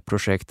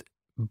idéprojekt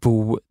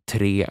Bo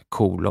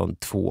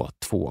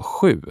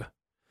 3:227.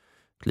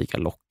 Lika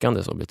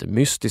lockande som lite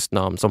mystiskt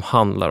namn som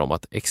handlar om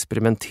att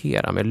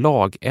experimentera med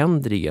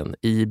lagändringen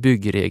i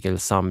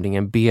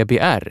byggregelsamlingen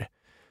BBR.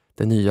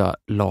 Den nya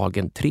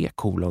lagen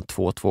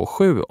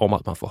 3:227 om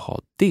att man får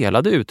ha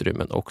delade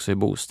utrymmen också i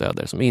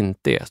bostäder som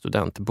inte är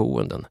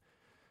studentboenden.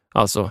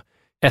 Alltså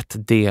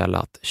ett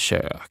delat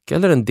kök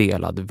eller en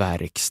delad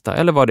verkstad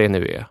eller vad det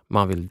nu är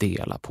man vill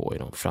dela på i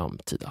de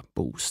framtida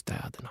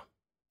bostäderna.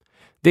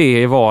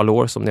 Det är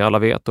valår som ni alla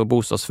vet och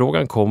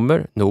bostadsfrågan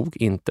kommer nog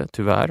inte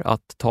tyvärr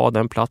att ta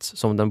den plats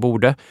som den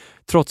borde,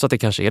 trots att det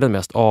kanske är den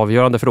mest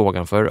avgörande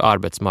frågan för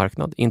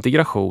arbetsmarknad,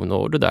 integration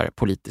och det där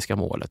politiska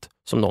målet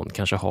som någon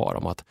kanske har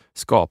om att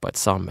skapa ett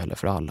samhälle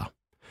för alla.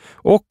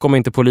 Och om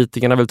inte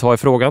politikerna vill ta i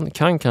frågan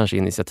kan kanske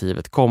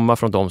initiativet komma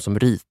från de som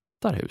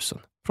ritar husen,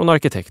 från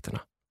arkitekterna.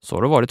 Så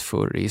har det varit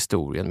förr i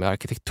historien med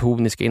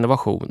arkitektoniska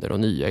innovationer och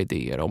nya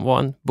idéer om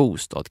vad en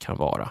bostad kan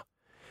vara.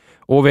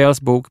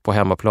 OVLs bok På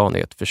hemmaplan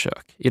är ett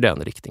försök i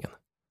den riktningen.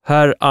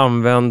 Här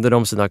använder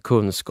de sina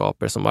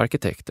kunskaper som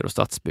arkitekter och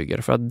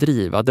stadsbyggare för att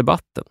driva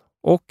debatten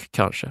och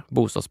kanske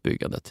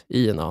bostadsbyggandet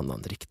i en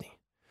annan riktning.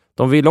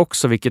 De vill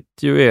också, vilket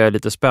ju är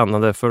lite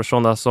spännande för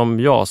sådana som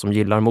jag som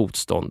gillar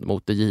motstånd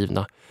mot det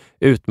givna,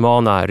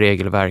 utmana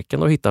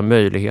regelverken och hitta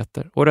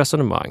möjligheter och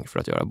resonemang för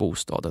att göra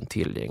bostaden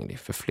tillgänglig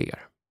för fler.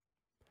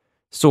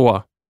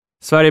 Så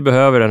Sverige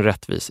behöver en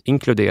rättvis,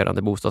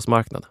 inkluderande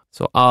bostadsmarknad.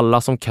 Så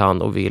alla som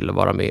kan och vill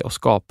vara med och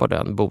skapa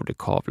den borde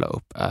kavla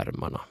upp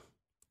ärmarna.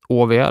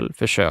 OVL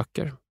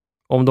försöker.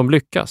 Om de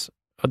lyckas,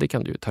 ja, det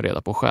kan du ta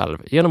reda på själv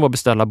genom att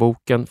beställa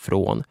boken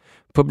från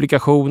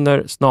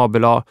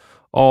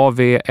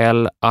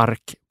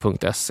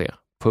publikationer@avlark.se.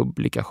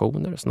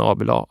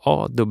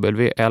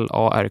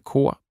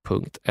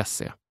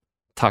 Publikationer@awlark.se.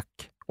 Tack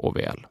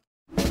OVL.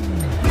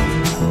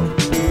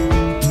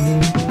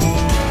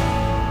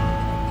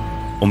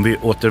 Om vi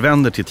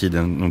återvänder till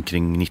tiden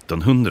omkring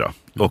 1900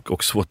 och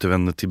också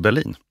återvänder till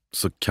Berlin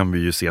så kan vi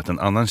ju se att en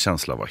annan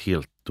känsla var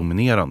helt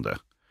dominerande.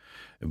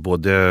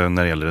 Både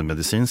när det gäller den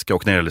medicinska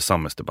och när det gäller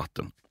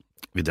samhällsdebatten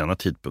vid denna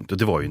tidpunkt. Och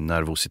det var ju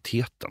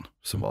nervositeten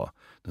som var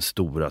den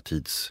stora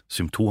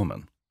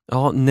tidssymptomen.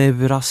 Ja,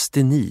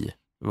 neurasteni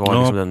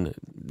var liksom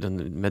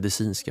den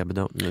medicinska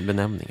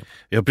benämningen.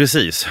 Ja,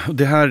 precis.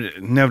 Det här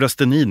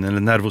neurastenin eller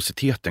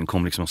nervositeten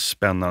kom liksom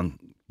spänna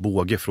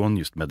båge från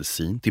just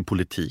medicin till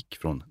politik,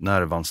 från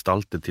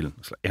nervanstalter till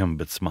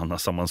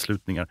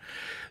ämbetsmannasammanslutningar.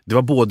 Det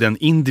var både en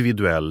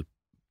individuell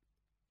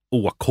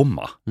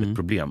åkomma, ett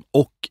problem,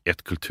 och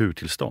ett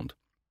kulturtillstånd.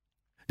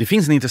 Det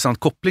finns en intressant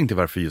koppling till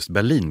varför just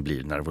Berlin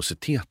blir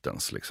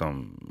nervositetens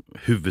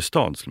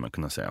huvudstad, skulle man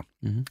kunna säga.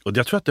 Och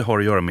jag tror att det har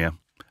att göra med,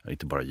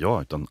 inte bara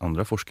jag utan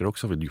andra forskare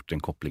också har gjort den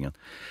kopplingen,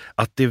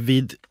 att det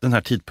vid den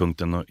här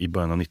tidpunkten i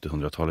början av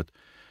 1900-talet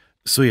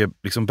så är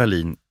liksom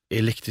Berlin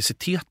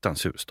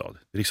elektricitetens huvudstad. Det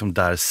är liksom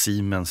där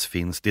Siemens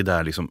finns, det är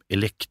där liksom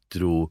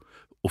elektro-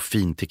 och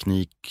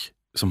finteknik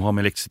som har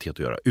med elektricitet att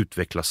göra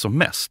utvecklas som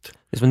mest.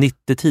 Det är som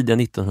tidiga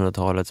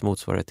 1900-talets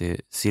motsvarighet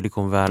till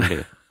Silicon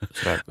Valley.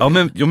 Ja,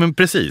 men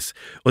precis.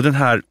 Och den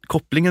här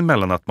kopplingen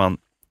mellan att man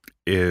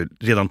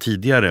redan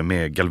tidigare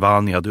med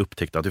Galvani hade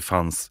upptäckt att det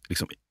fanns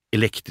liksom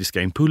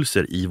elektriska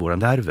impulser i våra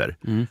nerver,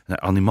 den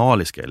här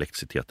animaliska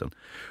elektriciteten,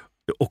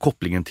 och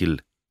kopplingen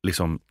till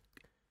liksom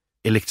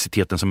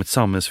elektriciteten som ett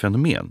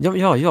samhällsfenomen.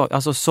 Ja,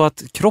 alltså så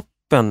att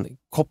kroppen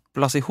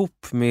kopplas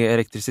ihop med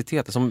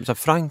elektricitet som så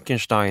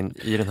Frankenstein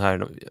i den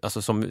här,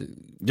 alltså som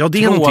ja,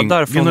 det är någonting, det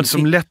är något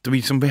som lätt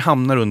vi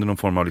hamnar under någon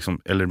form av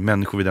liksom, eller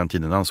människor vid den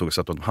tiden ansåg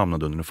sig att de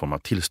hamnade under någon form av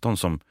tillstånd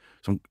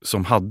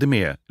som hade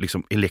med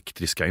liksom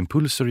elektriska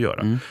impulser att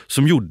göra.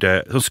 Som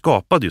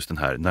skapade just den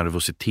här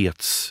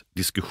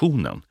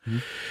nervositetsdiskussionen.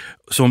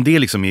 Så om det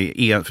liksom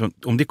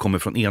om det kommer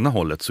från ena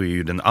hållet så är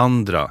ju den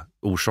andra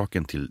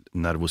orsaken till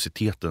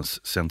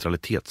nervositetens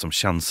centralitet som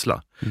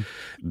känsla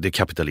det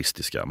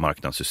kapitalistiska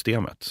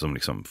marknadssystemet som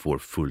liksom får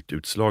fullt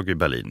utslag i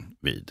Berlin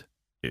vid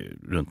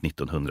runt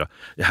 1900.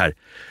 Det här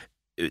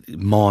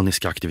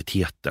maniska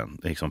aktiviteten,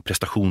 liksom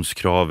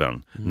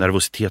prestationskraven,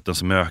 nervositeten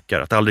som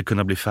ökar, att aldrig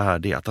kunna bli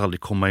färdig, att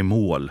aldrig komma i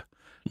mål.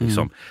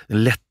 Liksom,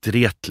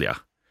 lättretliga.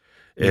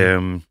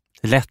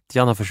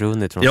 Lättjan har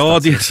försvunnit från ja,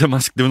 det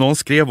var någon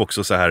skrev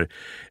också så här,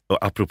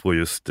 apropå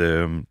just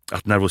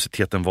att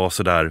nervositeten var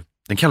så där,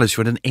 den kallades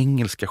för den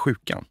engelska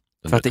sjukan.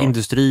 För att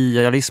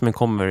industrialismen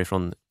kommer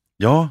ifrån...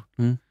 Ja,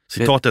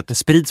 citatet. Det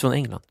sprids från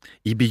England.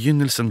 I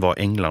begynnelsen var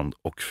England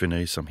och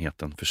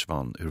förnöjsamheten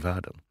försvann ur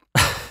världen.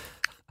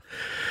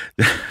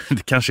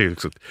 Det kanske är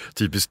också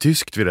typiskt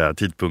tyskt vid den här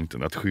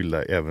tidpunkten att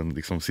skylla även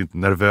liksom sin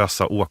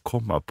nervösa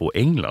åkomma på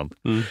England.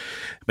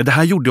 Men det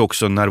här gjorde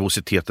också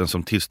nervositeten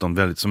som tillstånd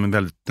den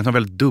har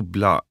väldigt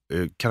dubbla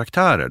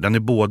karaktärer. Den är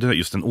både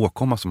just en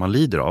åkomma som man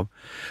lider av,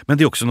 men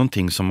det är också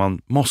någonting som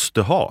man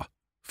måste ha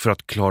för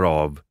att klara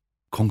av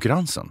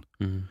konkurrensen.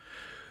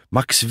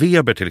 Max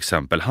Weber till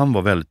exempel, han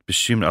var väldigt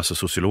bekymrad, alltså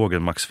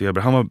sociologen Max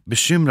Weber, han var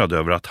bekymrad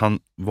över att han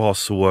var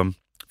så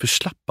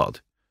förslappad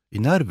i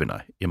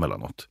nerverna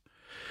emellanåt.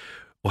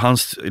 Och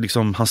hans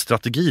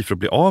strategi för att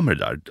bli av med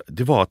det där,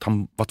 det var att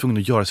han var tvungen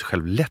att göra sig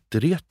själv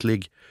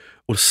lättretlig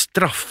och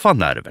straffa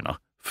nerverna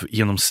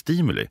genom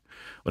stimuli.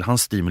 Och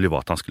hans stimuli var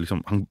att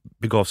han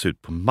begav sig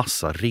ut på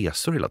massa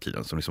resor hela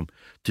tiden som liksom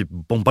typ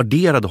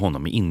bombarderade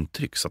honom med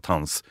intryck så att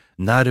hans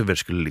nerver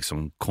skulle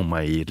liksom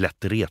komma i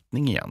lätt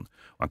retning igen.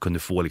 Och han kunde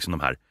få liksom de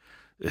här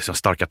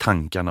starka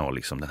tankarna och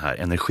liksom den här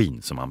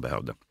energin som han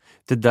behövde.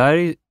 Det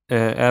där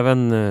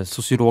även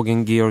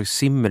sociologen Georg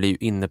Simmel är ju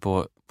inne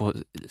på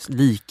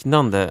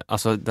liknande,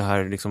 alltså det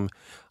här liksom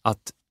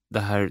att det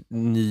här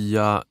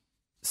nya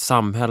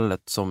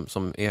samhället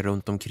som är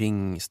runt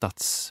omkring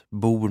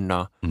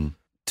stadsborna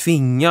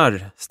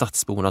tvingar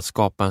stadsborna att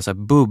skapa en så här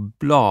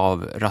bubbla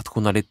av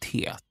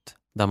rationalitet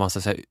där man så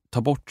att säga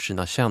tar bort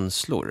sina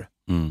känslor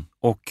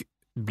och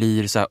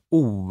blir så här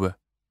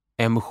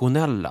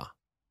oemotionella.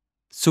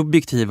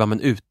 Subjektiva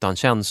men utan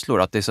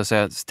känslor, att det så att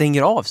säga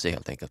stänger av sig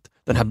helt enkelt.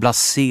 Den här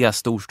blasé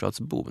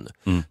storstadsbon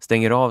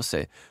stänger av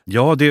sig.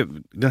 Ja,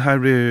 den här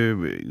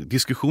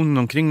diskussionen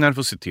omkring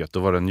nervositet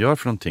och vad den gör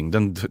för någonting,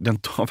 den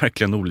tar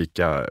verkligen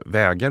olika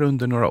vägar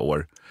under några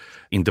år.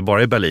 Inte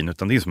bara i Berlin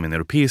utan det är som en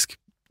europeisk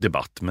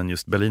debatt, men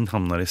just Berlin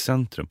hamnar i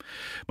centrum.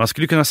 Man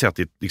skulle kunna säga att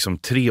det är liksom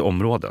 3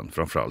 områden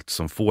framförallt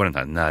som får den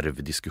här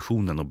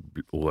nervdiskussionen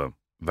och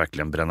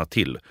verkligen bränna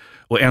till.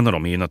 Och en av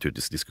dem är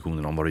naturligtvis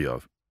diskussionen om vad det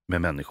gör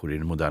med människor i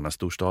den moderna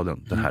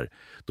storstaden.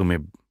 De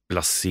är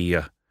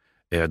blasé,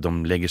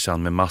 de lägger sig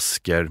an med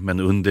masker, men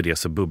under det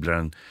så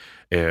bubblar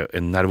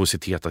en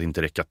nervositet att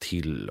inte räcka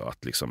till och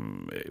att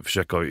liksom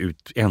försöka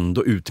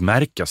ändå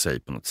utmärka sig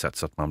på något sätt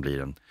så att man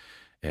blir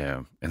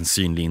en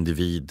synlig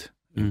individ,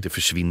 inte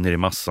försvinner i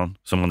massan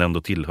som man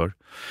ändå tillhör.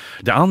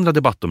 Det andra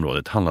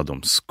debattområdet handlade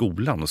om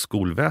skolan och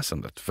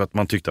skolväsendet, för att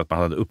man tyckte att man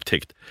hade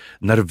upptäckt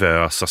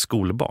nervösa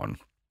skolbarn.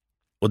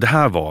 Och det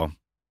här var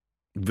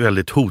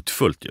väldigt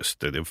hotfullt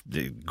just.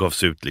 Det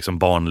gavs ut liksom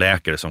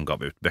barnläkare som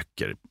gav ut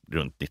böcker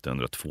runt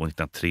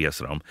 1902-1903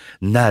 så om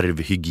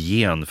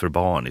nervhygien för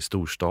barn i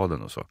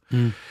storstaden och så.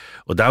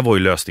 Och där var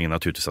ju lösningen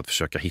naturligtvis att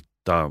försöka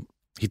hitta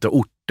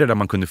orter där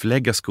man kunde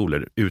förlägga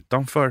skolor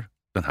utanför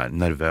den här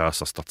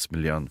nervösa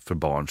stadsmiljön för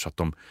barn så att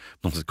de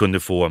kunde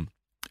få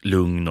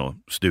lugn och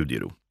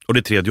studiero. Och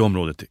det tredje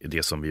området är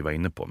det som vi var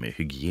inne på med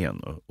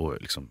hygien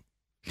och liksom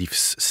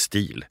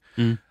livsstil.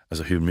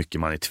 Alltså hur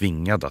mycket man är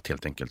tvingad att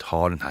helt enkelt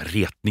ha den här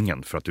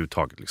retningen för att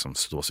uttaget liksom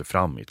stå sig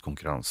fram i ett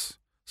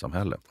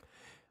konkurrenssamhälle.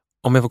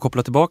 Om jag får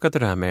koppla tillbaka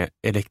till det här med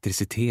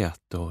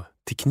elektricitet och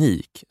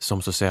teknik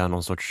som så att säga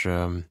någon sorts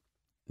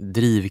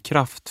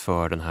drivkraft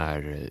för den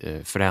här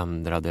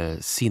förändrade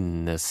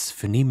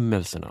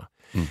sinnesförnimmelserna.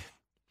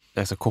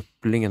 Alltså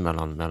kopplingen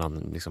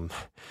mellan liksom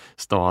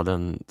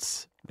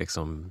stadens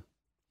liksom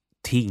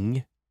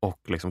ting och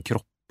liksom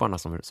kropparna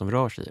som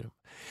rör sig i dem.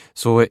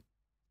 Så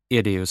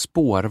är det ju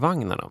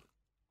spårvagnarna.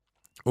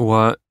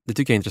 Och det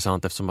tycker jag är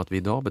intressant eftersom att vi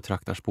idag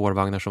betraktar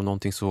spårvagnar som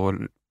någonting så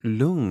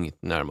lugnt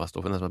närmast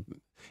och nästan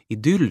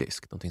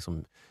idylliskt. Någonting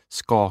som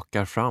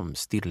skakar fram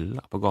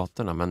stilla på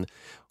gatorna. Men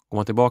om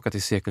man tillbaka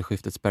till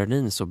sekelskiftets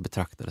Berlin så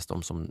betraktades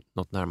de som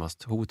något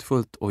närmast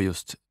hotfullt och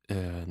just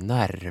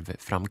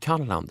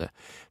nervframkallande.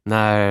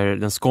 När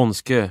den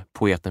skånske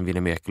poeten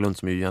Willem Ekelund,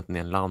 som ju egentligen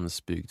är en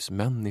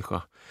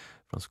landsbygdsmänniska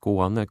från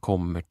Skåne,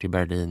 kommer till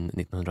Berlin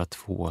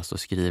 1902 så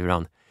skriver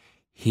han: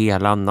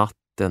 hela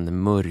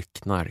natten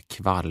mörknar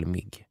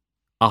kvalmig.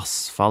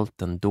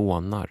 Asfalten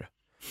dånar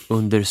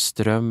under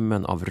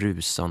strömmen av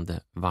rusande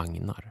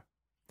vagnar.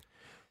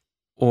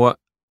 Och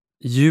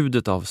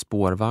ljudet av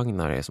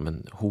spårvagnar är som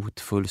en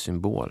hotfull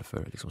symbol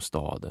för liksom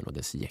staden och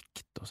dess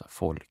jäkt och så här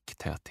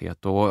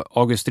folktäthet. Och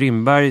August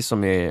Strindberg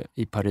som är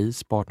i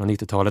Paris på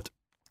 1890-talet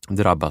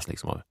drabbas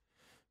liksom av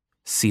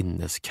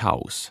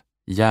sinneskaos.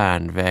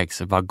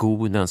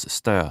 Järnvägsvagonens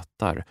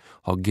stötar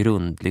har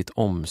grundligt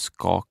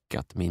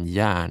omskakat min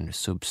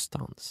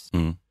hjärnsubstans.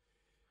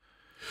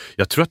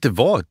 Jag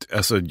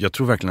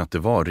tror verkligen att det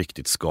var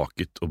riktigt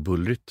skakigt och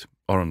bullrigt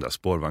av de där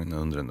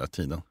spårvagnarna under den där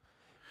tiden.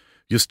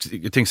 just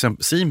till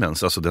exempel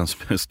Siemens, alltså den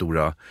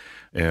stora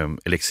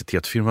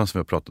elektricitetsfirman som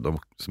jag pratade om,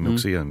 som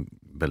också är en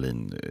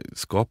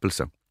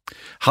Berlin-skapelse,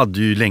 hade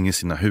ju länge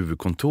sina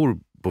huvudkontor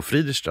på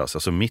Friedrichstraße,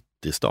 alltså mitt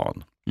i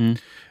stan.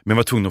 Men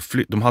var tvungna att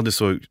de hade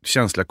så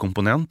känsliga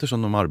komponenter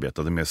som de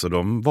arbetade med, så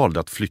de valde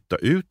att flytta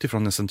ut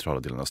ifrån den centrala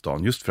delen av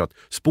stan, just för att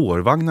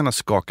spårvagnarna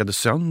skakade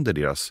sönder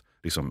deras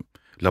liksom,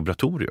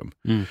 laboratorium.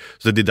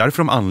 Så det är därför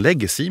de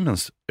anlägger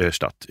Siemens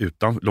stadt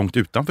långt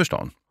utanför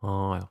stan.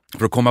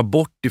 För att komma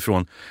bort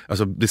ifrån,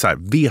 alltså det är så här,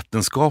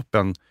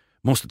 vetenskapen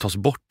måste tas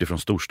bort ifrån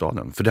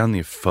storstaden, för den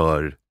är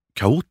för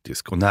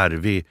kaotisk och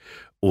nervig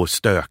och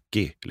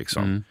stökig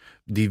liksom.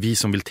 Det är vi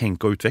som vill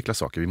tänka och utveckla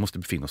saker. Vi måste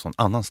befinna oss någon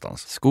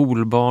annanstans.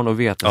 Skolbarn och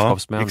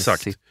vetenskapsmän. Ja,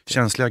 exakt.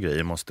 Känsliga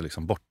grejer måste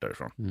liksom bort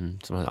därifrån.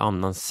 Som en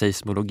annan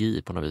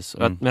seismologi på något vis.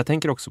 Men jag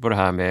tänker också på det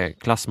här med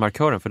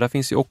klassmarkören, för där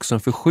finns ju också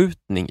en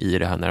förskjutning i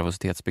det här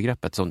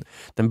nervositetsbegreppet.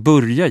 Den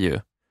börjar ju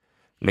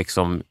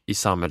liksom i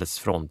samhällets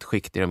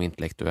frontskikt, det är de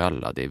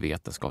intellektuella, det är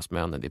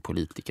vetenskapsmännen, det är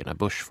politikerna,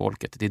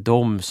 börsfolket. Det är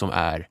de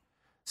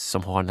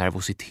som har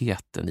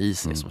nervositeten i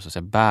sig, som så att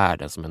säga bär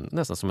den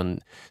nästan som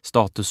en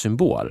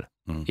statussymbol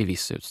i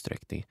viss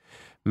utsträckning.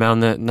 Men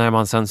när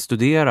man sen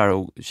studerar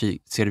och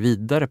ser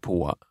vidare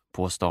på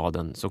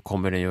staden, så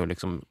kommer den ju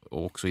liksom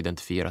också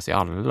identifieras i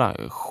alla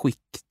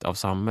skikt av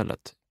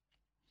samhället.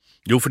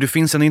 Jo, för det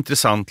finns en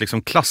intressant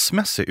liksom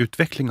klassmässig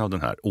utveckling av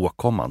den här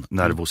åkomman,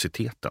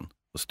 nervositeten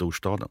och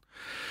storstaden,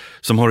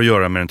 som har att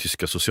göra med den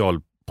tyska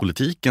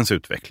socialpolitikens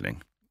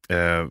utveckling.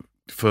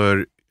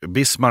 För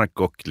Bismarck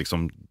och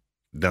liksom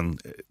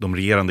de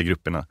regerande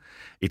grupperna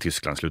i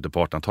Tyskland slutet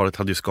på 1800-talet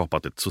hade ju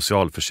skapat ett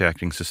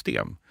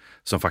socialförsäkringssystem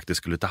som faktiskt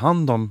skulle ta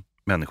hand om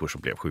människor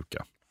som blev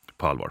sjuka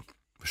på allvar.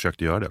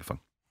 Försökte göra det i alla fall.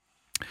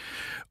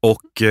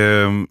 Och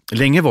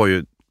länge var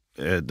ju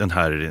den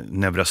här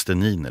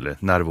nevrastenin eller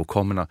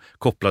nervokommerna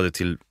kopplade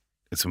till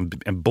liksom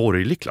en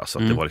borgerlig klass.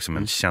 Att det var liksom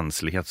en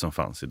känslighet som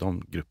fanns i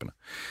de grupperna.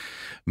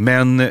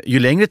 Men ju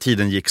längre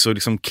tiden gick så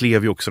liksom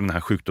klev ju också den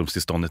här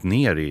sjukdomstillståndet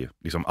ner i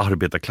liksom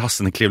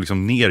arbetarklassen. Den klev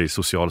liksom ner i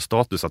social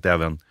status, att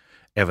även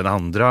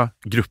andra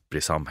grupper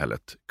i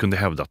samhället kunde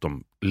hävda att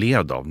de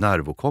led av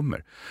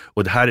nervokommer.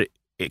 Och det här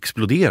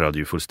exploderade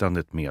ju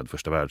fullständigt med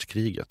första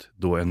världskriget,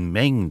 då en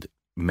mängd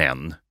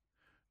män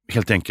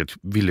helt enkelt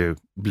ville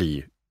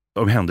bli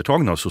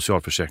omhändertagna av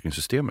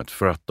socialförsäkringssystemet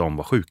för att de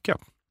var sjuka.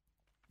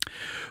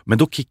 Men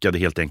då kickade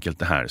helt enkelt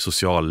det här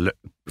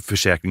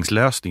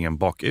socialförsäkringslösningen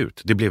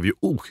bakut. Det blev ju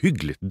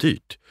ohyggligt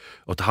dyrt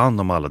att ta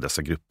hand om alla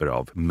dessa grupper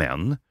av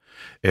män.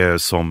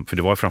 För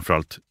det var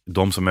framförallt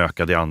de som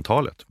ökade i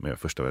antalet med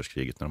första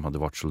världskriget när de hade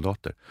varit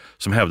soldater,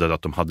 som hävdade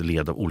att de hade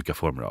led av olika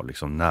former av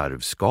liksom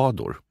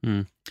nervskador.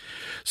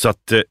 Så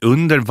att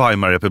under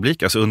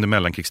Weimarrepubliken, alltså under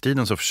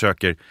mellankrigstiden, så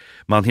försöker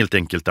man helt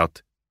enkelt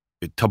att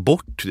ta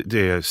bort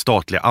det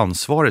statliga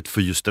ansvaret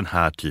för just den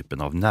här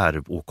typen av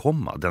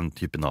nervåkomma, den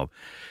typen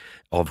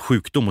av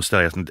sjukdom, och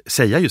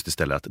säga just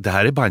istället att det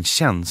här är bara en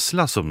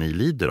känsla som ni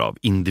lider av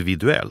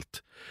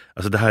individuellt.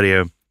 Alltså det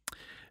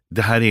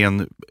här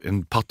är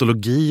en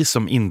patologi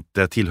som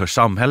inte tillhör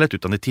samhället,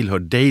 utan det tillhör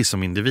dig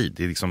som individ.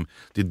 Det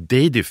är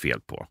dig det är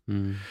fel på.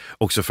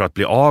 Också för att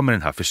bli av med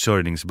den här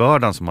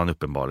försörjningsbördan som man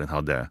uppenbarligen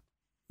hade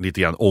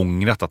lite grann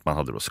ångrat att man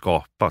hade då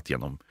skapat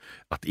genom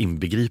att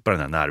inbegripa den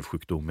här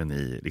nervsjukdomen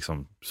i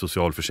liksom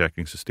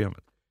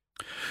socialförsäkringssystemet.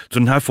 Så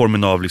den här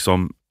formen av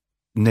liksom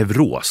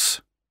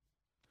neuros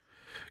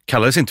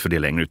kallades inte för det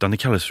längre, utan det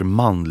kallades för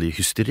manlig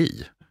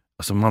hysteri.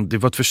 Alltså det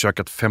var ett försök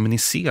att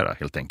feminisera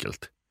helt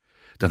enkelt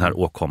den här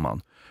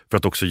åkomman, för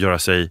att också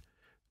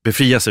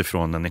befria sig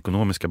från den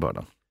ekonomiska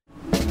bördan.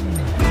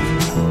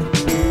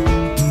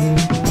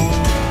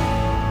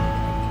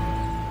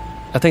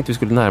 Jag tänkte vi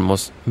skulle närma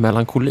oss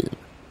melankolin.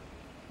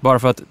 Bara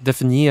för att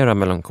definiera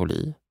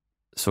melankoli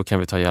så kan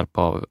vi ta hjälp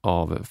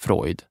av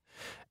Freud.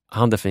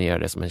 Han definierar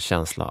det som en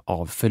känsla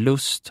av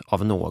förlust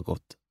av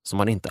något som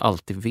man inte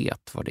alltid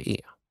vet vad det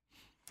är.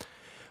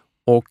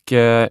 Och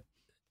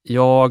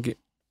jag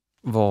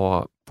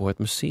var på ett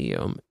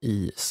museum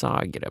i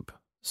Zagreb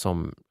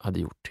som hade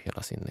gjort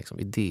hela sin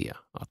idé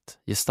att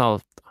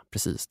gestalta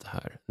precis det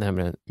här,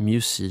 nämligen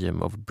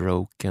Museum of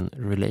Broken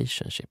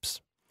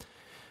Relationships.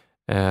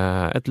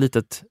 Ett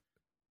litet,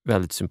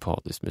 väldigt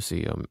sympatiskt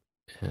museum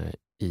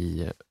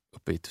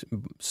uppe i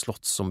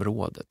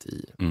slottsområdet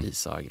i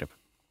Zagreb.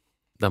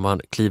 Där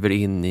man kliver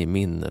in i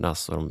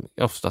minnenas, och de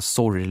ofta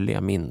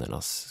sorgliga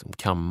minnenas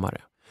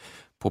kammare.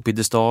 På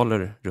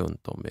piedestaler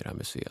runt om i det här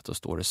museet så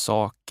står det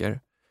saker.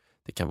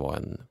 Det kan vara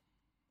en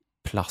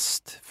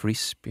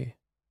plastfrisbee,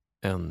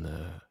 en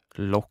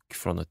lock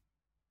från ett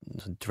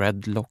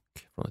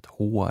dreadlock från ett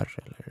hår,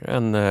 eller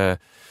en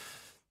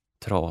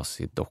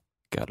trasig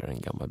docka eller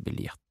en gammal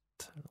biljett.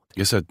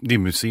 Jag säger, det är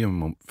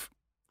museum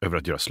över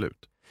att göra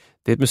slut.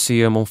 Det är ett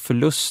museum om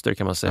förluster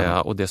kan man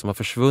säga, och det som har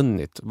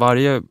försvunnit.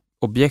 Varje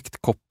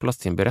objekt kopplas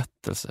till en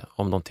berättelse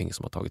om någonting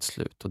som har tagit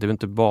slut. Och det vill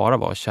inte bara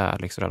vara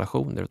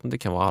kärleksrelationer, utan det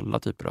kan vara alla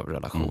typer av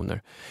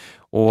relationer.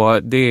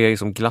 Och det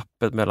är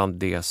glappet mellan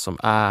det som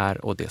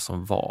är och det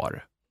som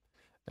var.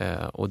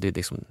 Och det är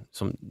liksom,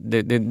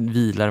 det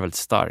vilar väldigt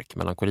stark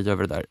melankoli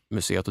över det där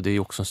museet, och det är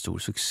också en stor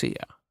succé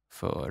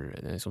för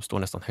det som står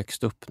nästan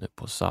högst upp nu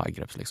på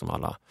Zagrebs liksom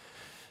alla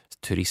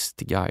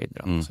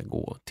turistguider att man ska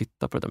gå och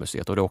titta på det där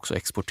museet, och det har också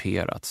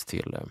exporterats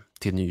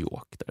till New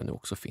York där det nu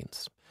också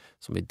finns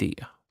som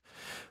idé.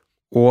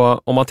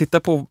 Och om man tittar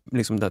på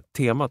liksom det här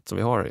temat som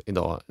vi har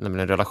idag,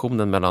 nämligen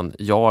relationen mellan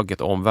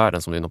jaget och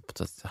omvärlden som det något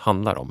sätt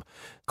handlar om.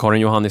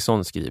 Karin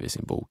Johannisson skriver i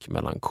sin bok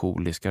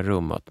Melankoliska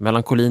rum att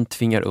melankolin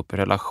tvingar upp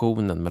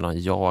relationen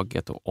mellan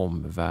jaget och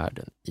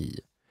omvärlden i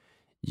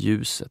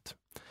ljuset.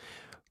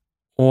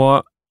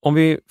 Och om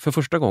vi för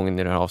första gången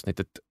i det här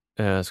avsnittet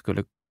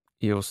skulle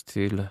ge oss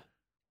till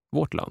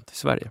vårt land, till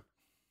Sverige,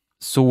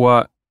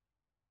 så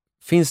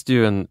finns det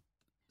ju en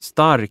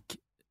stark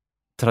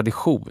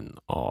tradition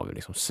av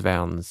liksom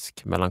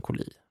svensk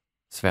melankoli,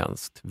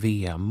 svenskt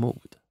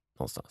vemod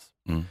någonstans.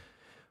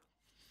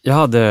 Jag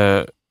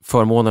hade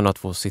förmånen att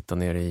få sitta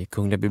nere i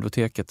Kungliga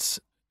bibliotekets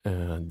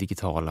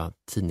digitala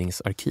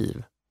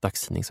tidningsarkiv,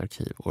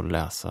 dagstidningsarkiv, och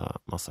läsa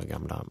massa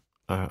gamla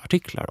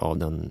artiklar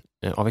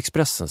av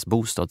Expressens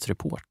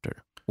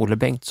bostadsreporter Olle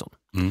Bengtsson.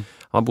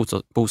 Han var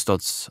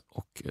bostads-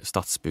 och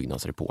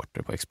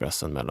stadsbyggnadsreporter på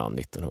Expressen mellan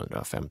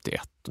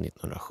 1951 och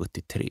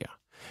 1973.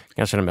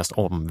 Kanske den mest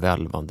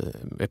omvälvande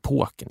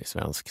epoken i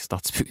svensk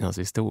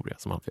stadsbyggnadshistoria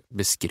som han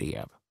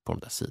beskrev på de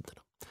där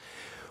sidorna.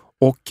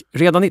 Och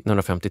redan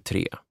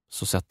 1953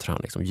 så sätter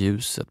han liksom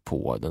ljuset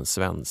på den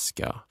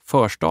svenska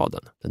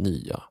förstaden, den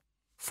nya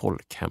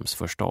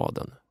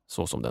folkhemsförstaden,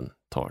 så som den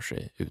tar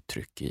sig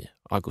uttryck i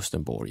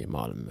Augustenborg i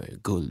Malmö,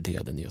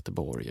 Guldheden i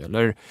Göteborg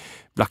eller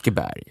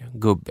Blackeberg,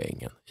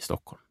 Gubbängen i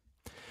Stockholm.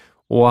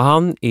 Och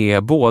han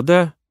är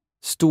både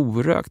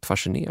storögt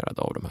fascinerad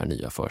av de här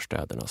nya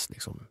förstädernas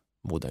liksom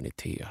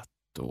modernitet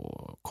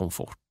och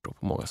komfort, och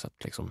på många sätt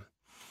liksom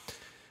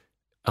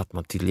att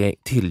man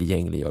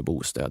tillgängliggör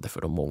bostäder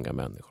för de många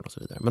människorna och så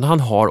vidare. Men han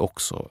har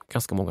också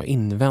ganska många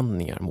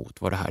invändningar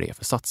mot vad det här är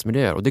för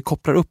stadsmiljöer, och det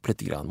kopplar upp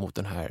lite grann mot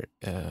den här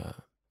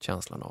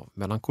känslan av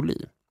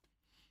melankoli.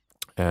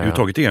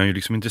 Överhuvudtaget är han ju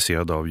liksom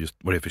intresserad av just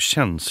vad det är för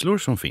känslor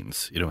som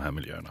finns i de här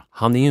miljöerna.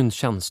 Han är ju en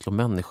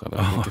känslomänniska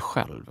väldigt mycket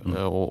själv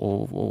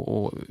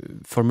och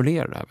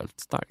formulerar det här väldigt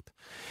starkt.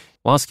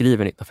 Och han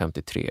skriver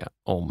 1953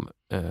 om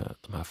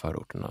de här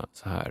förorterna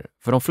så här: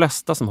 för de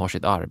flesta som har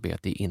sitt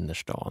arbete i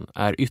innerstan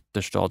är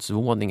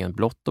ytterstadsvåningen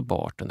blott och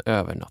bart en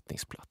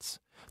övernattningsplats.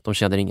 De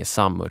känner ingen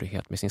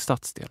samhörighet med sin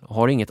stadsdel och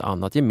har inget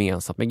annat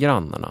gemensamt med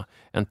grannarna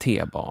än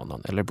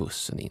T-banan eller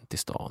bussen in till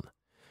stan.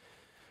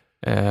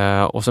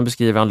 Och sen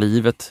beskriver han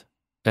livet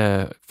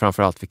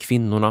framförallt för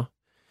kvinnorna.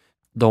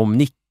 De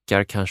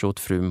nickar kanske åt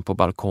frun på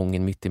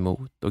balkongen mitt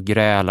emot och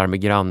grälar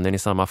med grannen i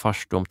samma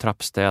farstu om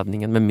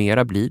trappstädningen, men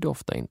mera blir det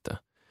ofta inte.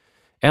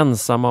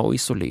 Ensamma och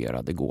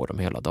isolerade går de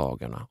hela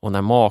dagarna, och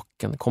när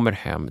maken kommer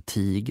hem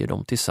tiger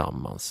de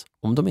tillsammans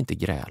om de inte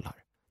grälar.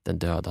 Den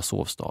döda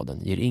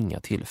sovstaden ger inga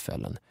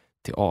tillfällen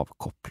till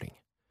avkoppling.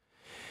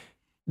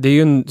 Det är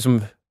ju en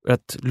som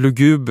rätt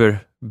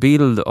luguber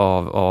bild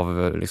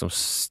av liksom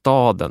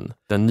staden,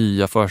 den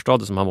nya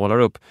förstaden som han målar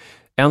upp.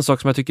 En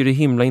sak som jag tycker är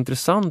himla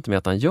intressant med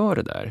att han gör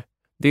det där,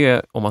 det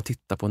är om man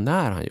tittar på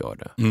när han gör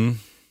det.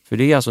 För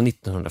det är alltså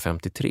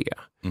 1953.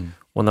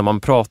 Och när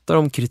man pratar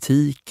om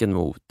kritiken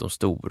mot de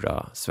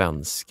stora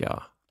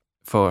svenska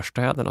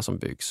förstäderna som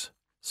byggs,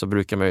 så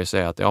brukar man ju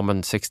säga att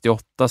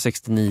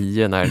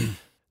 68-69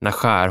 när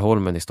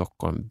Skärholmen i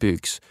Stockholm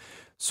byggs,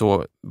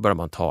 så börjar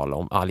man tala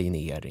om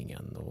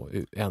alieneringen och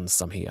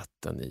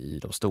ensamheten i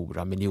de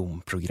stora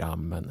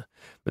miljonprogrammen.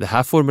 Men det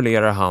här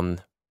formulerar han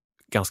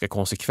ganska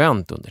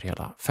konsekvent under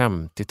hela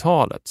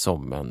 50-talet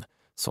som en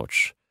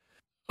sorts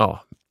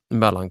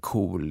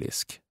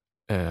melankolisk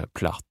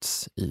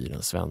plats i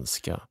den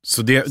svenska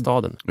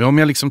staden. Om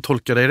jag liksom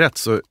tolkar dig rätt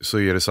så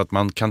är det så att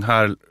man kan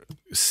här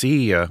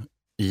se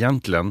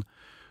egentligen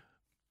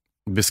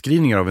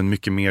beskrivningar av en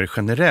mycket mer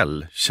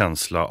generell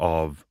känsla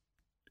av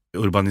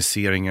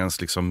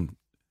urbaniseringens liksom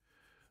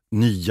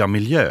nya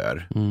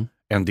miljöer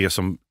än det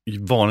som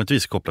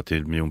vanligtvis kopplat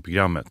till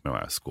miljonprogrammet med de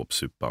här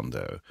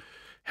skåpsupande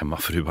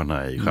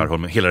hemmafruarna i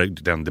Skärholmen. Hela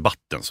den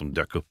debatten som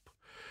dök upp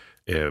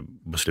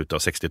på slutet av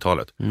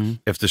 60-talet.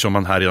 Eftersom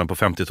man här redan på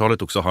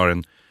 50-talet också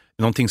har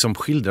någonting som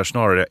skildrar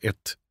snarare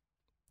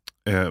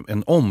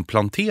en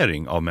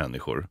omplantering av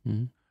människor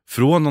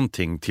från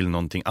någonting till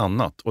någonting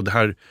annat. Och det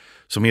här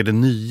som är det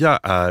nya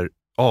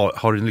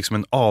har liksom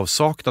en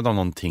avsaknad av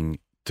någonting,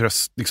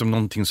 liksom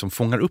någonting som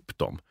fångar upp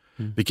dem.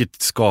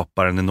 Vilket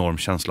skapar en enorm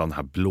känsla av den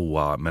här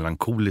blåa,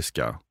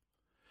 melankoliska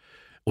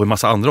och en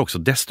massa andra också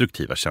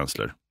destruktiva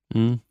känslor.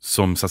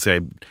 Som så att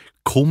säga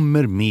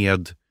kommer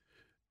med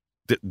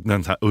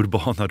den här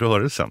urbana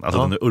rörelsen,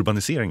 alltså den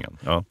urbaniseringen.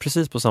 Ja.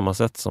 Precis på samma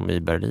sätt som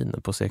i Berlin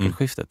på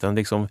sekelskiftet.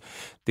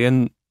 Det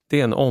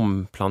är en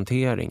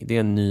omplantering, det är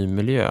en ny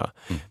miljö.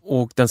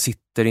 Och den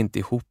sitter inte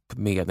ihop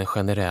med den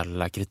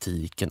generella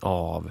kritiken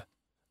av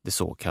det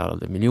så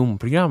kallade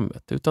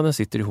miljonprogrammet, utan den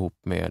sitter ihop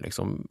med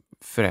liksom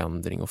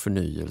förändring och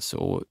förnyelse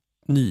och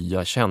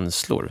nya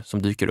känslor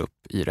som dyker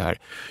upp i det här.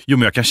 Jo,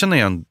 men jag kan känna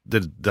igen det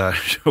där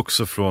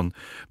också från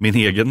min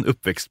egen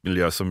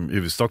uppväxtmiljö som i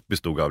huvudsak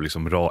bestod av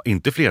liksom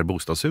inte fler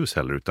bostadshus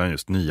heller, utan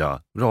just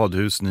nya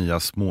radhus, nya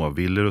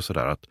småvillor och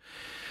sådär. Att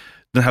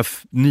den här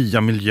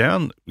nya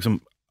miljön liksom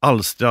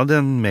alstrade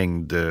en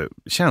mängd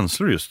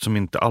känslor just som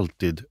inte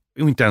alltid,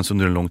 och inte ens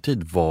under en lång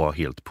tid, var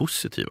helt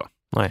positiva.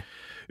 Nej.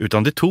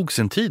 Utan det tog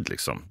sin tid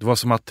liksom. Det var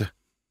som att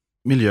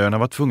miljöerna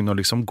var tvungna att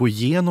liksom gå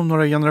igenom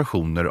några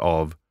generationer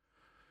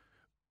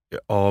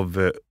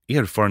av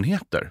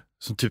erfarenheter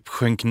som typ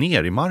sjönk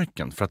ner i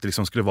marken för att det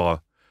liksom skulle vara,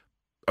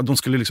 de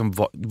skulle liksom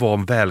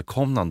vara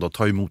välkomnande och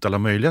ta emot alla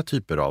möjliga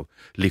typer av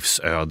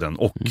livsöden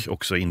och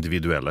också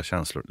individuella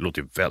känslor. Det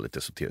låter ju väldigt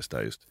esoteriskt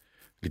där just.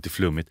 Lite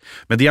flummigt.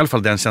 Men det är i alla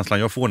fall den känslan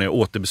jag får när jag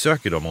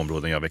återbesöker de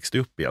områden jag växte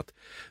upp i, att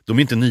de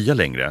är inte nya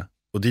längre,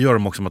 och det gör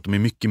de också med att de är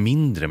mycket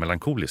mindre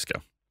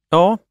melankoliska.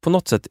 Ja, på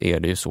något sätt är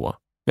det ju så.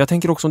 Jag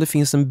tänker också om det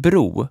finns en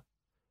bro,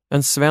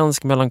 en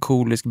svensk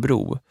melankolisk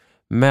bro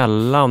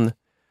mellan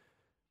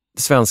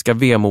det svenska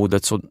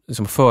vemodet, så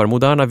liksom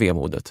förmoderna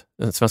vemodet,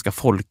 den svenska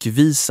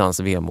folkvisans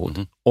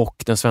vemod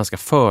och den svenska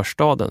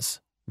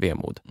förstadens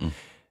vemod.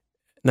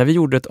 När vi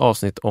gjorde ett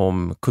avsnitt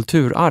om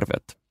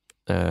kulturarvet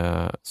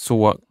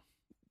så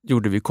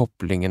gjorde vi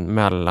kopplingen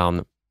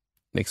mellan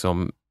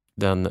liksom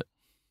den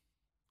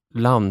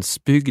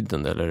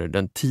landsbygden eller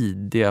den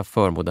tidiga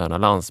förmoderna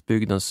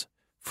landsbygdens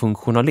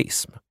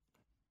funktionalism.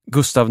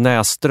 Gustav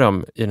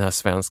Näsström i den här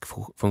svensk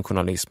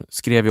funktionalism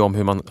skrev ju om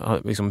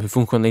hur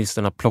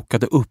funktionalisterna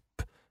plockade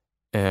upp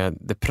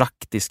det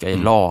praktiska i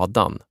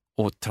ladan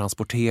och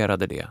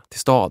transporterade det till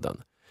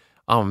staden.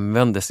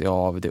 Använde sig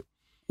av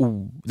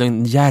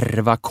den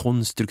djärva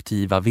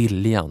konstruktiva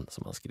viljan,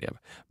 som man skrev.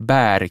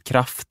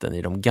 Bärkraften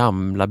i de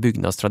gamla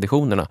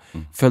byggnadstraditionerna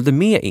följde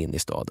med in i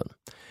staden.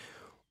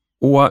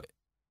 Och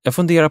jag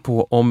funderar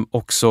på om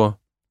också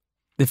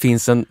det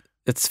finns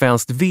ett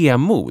svenskt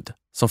vemod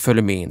som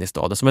följer med in i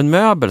staden, som en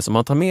möbel som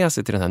man tar med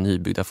sig till den här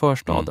nybyggda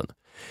förstaden.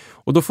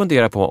 Och då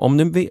funderar jag på om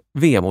nu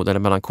vemod eller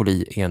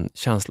melankoli är en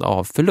känsla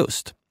av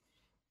förlust,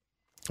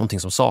 någonting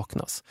som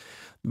saknas.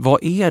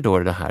 Vad är då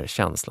den här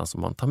känslan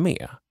som man tar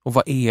med? Och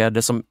vad är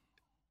det som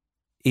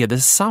är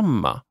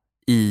detsamma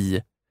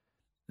i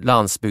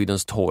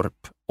landsbygdens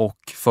torp och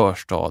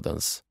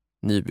förstadens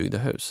nybyggda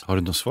hus? Har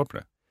du något svar på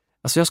det?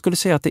 Alltså jag skulle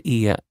säga att det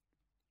är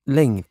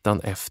längtan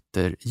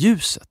efter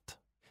ljuset.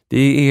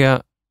 Det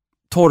är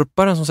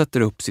torparen som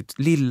sätter upp sitt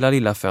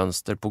lilla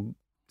fönster på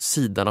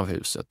sidan av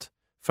huset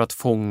för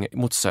att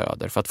mot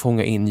söder, för att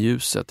fånga in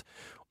ljuset.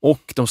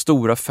 Och de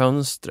stora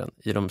fönstren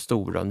i de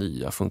stora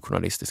nya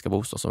funktionalistiska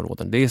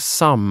bostadsområden. Det är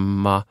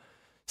samma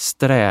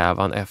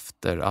strävan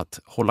efter att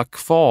hålla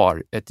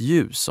kvar ett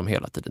ljus som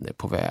hela tiden är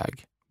på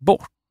väg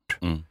bort.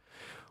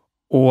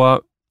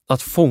 Och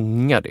att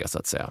fånga det, så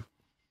att säga.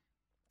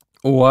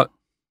 Och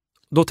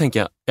då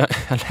tänker jag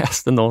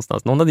läste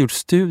någonstans, någon hade gjort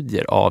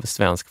studier av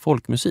svensk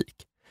folkmusik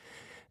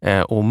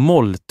och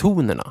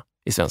molltonerna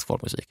i svensk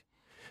folkmusik.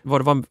 Det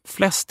var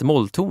flest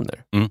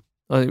molltoner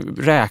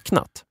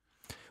räknat.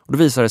 Och då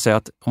visade det sig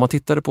att om man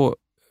tittade på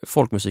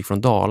folkmusik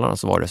från Dalarna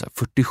så var det så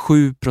här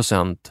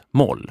 47%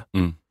 moll.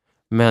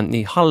 Men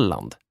i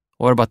Halland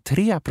var det bara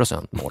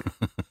 3% moll.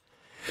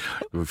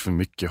 Det var för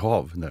mycket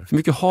hav där. För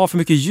mycket hav, för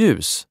mycket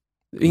ljus.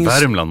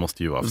 Värmland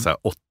måste ju vara så här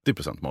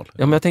 80% moll.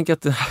 Ja, men jag tänker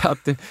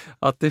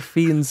att det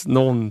finns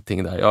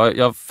någonting där.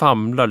 Jag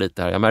famlar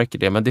lite här, jag märker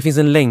det. Men det finns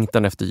en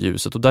längtan efter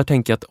ljuset. Och där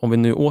tänker jag att om vi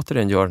nu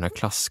återigen gör den här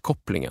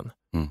klasskopplingen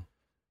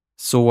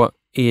så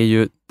är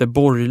ju det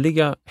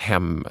borgerliga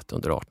hemmet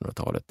under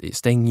 1800-talet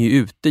stänger ju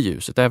ute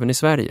ljuset även i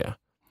Sverige.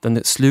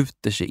 Den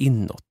sluter sig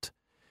inåt.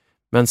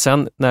 Men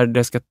sen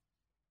när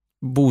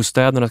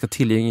bostäderna ska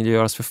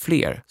tillgängliggöras för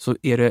fler så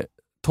är det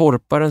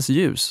torparens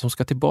ljus som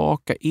ska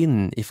tillbaka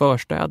in i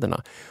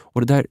förstäderna.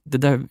 Och det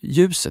där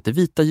ljuset, det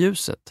vita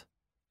ljuset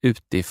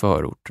ute i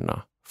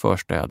förorterna,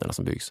 förstäderna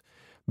som byggs,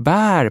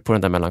 bär på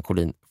den där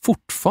melankolin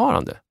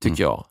fortfarande,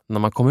 tycker jag, när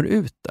man kommer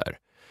ut där.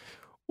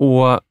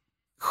 Och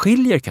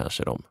skiljer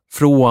kanske dem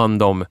från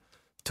de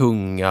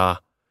tunga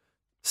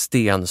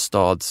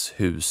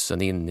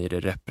stenstadshusen in i det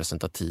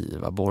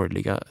representativa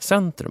borgerliga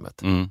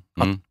centrumet.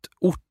 Att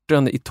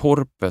orten i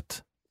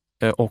torpet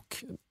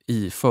och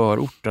i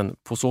förorten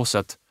på så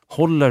sätt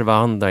håller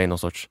varandra i någon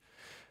sorts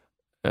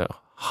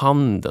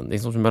handen, i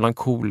en sorts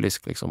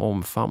melankolisk liksom,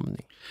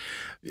 omfamning.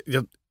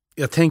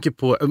 Jag tänker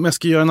på, om jag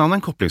ska göra en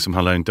annan koppling som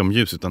handlar inte om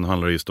ljus utan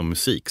handlar just om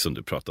musik som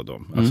du pratade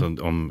om. Alltså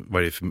om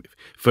vad det är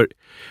för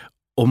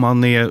om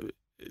man är,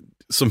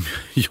 som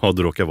jag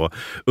då råkar vara,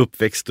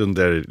 uppväxt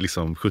under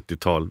liksom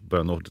 70-tal,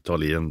 början av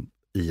 80-tal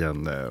i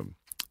en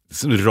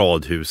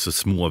radhus och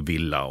små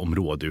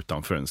villaområde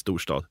utanför en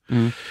storstad.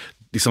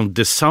 Liksom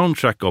the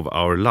soundtrack of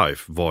our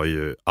life var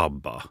ju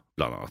ABBA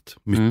bland annat.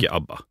 Mycket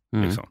ABBA.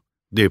 Liksom.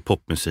 Det är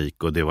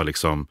popmusik och det var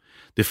liksom,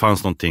 det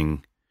fanns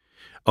någonting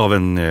av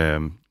en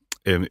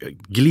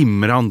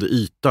glimrande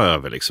yta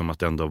över liksom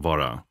att ändå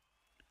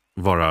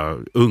vara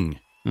ung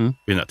vid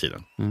den här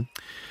tiden.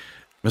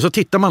 Men så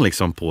tittar man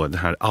liksom på den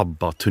här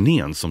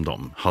ABBA-turnén som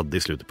de hade i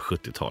slutet på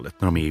 70-talet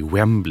när de är i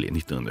Wembley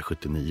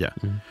 1979.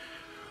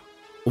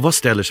 Och vad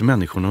ställer sig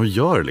människorna och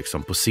gör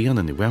liksom på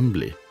scenen i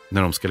Wembley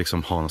när de ska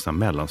liksom ha någon sån här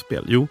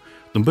mellanspel? Jo,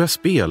 de börjar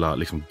spela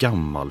liksom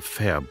gammal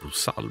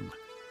fäbodsalm.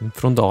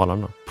 Från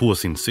Dalarna. På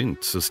sin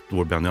synt så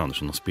står Benny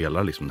Andersson och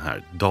spelar liksom den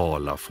här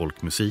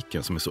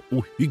Dala-folkmusiken som är så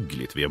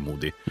ohyggligt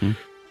vemodig.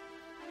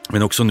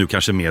 Men också nu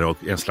kanske mer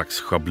en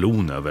slags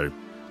schablon över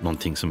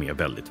någonting som är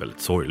väldigt,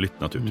 väldigt sorgligt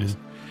naturligtvis.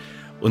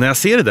 Och när jag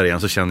ser det där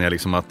igen så känner jag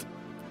liksom att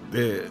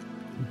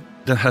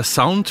den här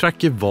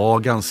soundtracket var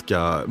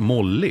ganska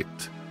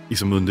molligt.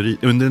 Liksom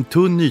under en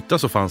tunn yta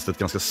så fanns det ett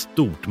ganska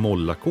stort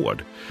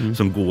mollackord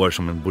som går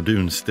som en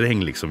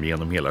bordunsträng liksom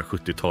genom hela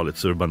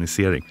 70-talets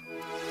urbanisering.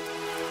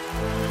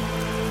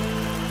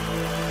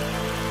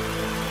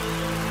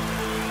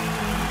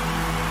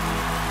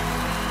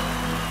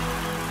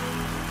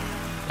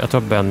 Jag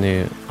tror att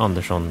Benny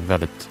Andersson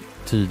väldigt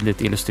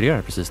tydligt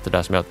illustrerar precis det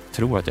där som jag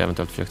tror att jag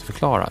eventuellt försökte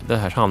förklara. Det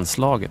här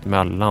handslaget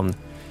mellan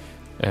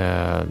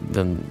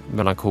den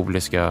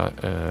melankoliska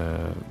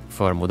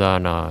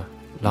förmoderna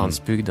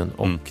landsbygden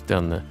och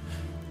den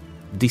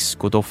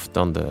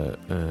diskodoftande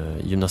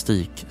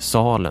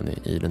gymnastiksalen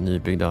i den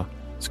nybyggda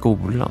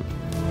skolan.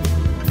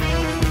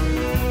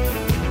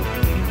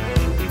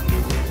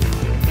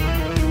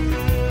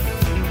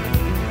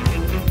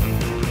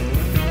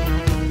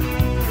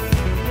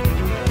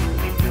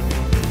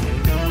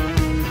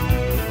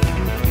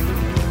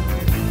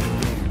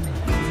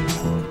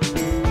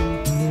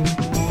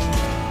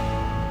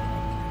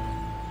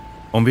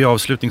 Om vi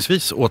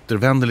avslutningsvis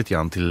återvänder lite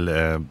grann till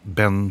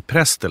Ben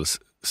Prestels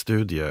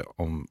studie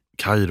om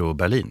Kairo och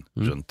Berlin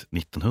runt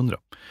 1900.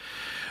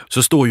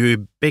 Så står ju i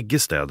bägge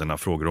städerna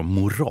frågor om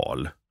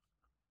moral.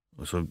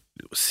 Alltså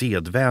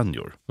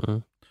sedvänjor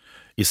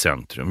i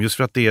centrum. Just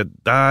för att det är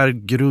där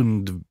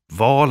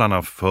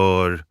grundvalarna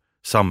för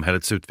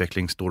samhällets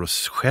utveckling står och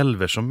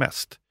skälver som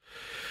mest.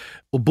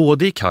 Och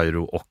både i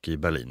Kairo och i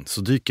Berlin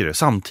så dyker det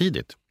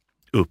samtidigt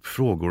upp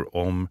frågor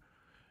om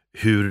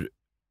hur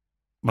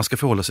man ska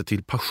förhålla sig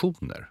till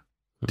passioner,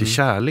 till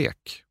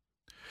kärlek.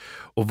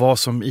 Och vad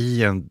som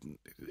i en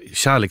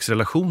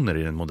kärleksrelationer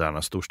i den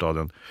moderna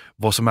storstaden,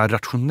 vad som är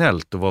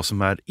rationellt och vad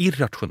som är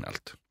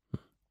irrationellt.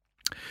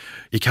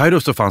 I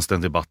Kairo så fanns det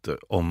en debatt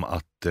om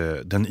att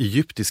den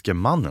egyptiska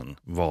mannen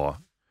var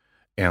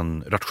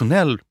en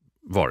rationell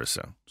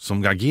varelse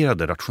som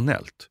agerade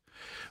rationellt.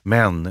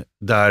 Men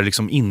där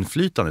liksom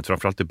inflytandet,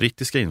 framförallt det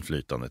brittiska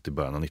inflytandet i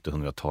början av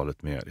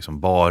 1900-talet med liksom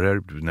barer,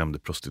 du nämnde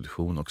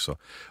prostitution också,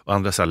 och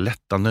andra så här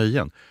lätta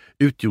nöjen,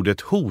 utgjorde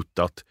ett hot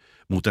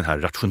mot den här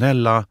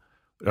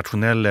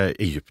rationella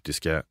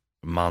egyptiska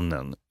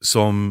mannen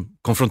som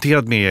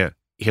konfronterad med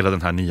hela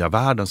den här nya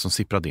världen som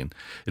sipprade in,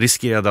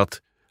 riskerade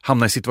att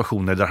hamna i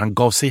situationer där han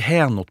gav sig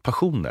hän åt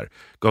passioner,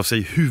 gav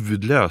sig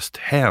huvudlöst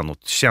hän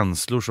åt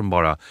känslor som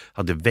bara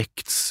hade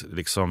väckts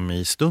liksom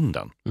i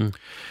stunden.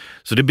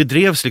 Så det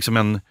bedrevs liksom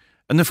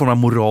en form av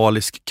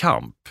moralisk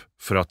kamp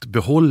för att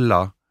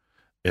behålla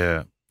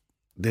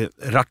det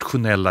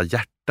rationella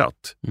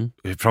hjärtat.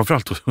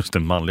 Framförallt hos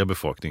den manliga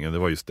befolkningen. Det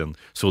var just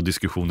så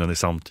diskussionen i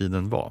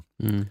samtiden var.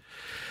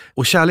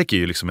 Och kärlek är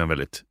ju liksom en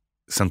väldigt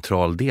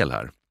central del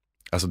här.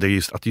 Alltså det är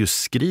just att det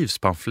just skrivs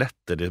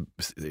pamfletter, det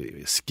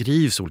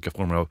skrivs olika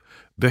former av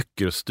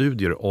böcker och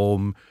studier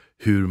om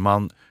hur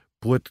man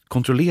på ett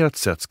kontrollerat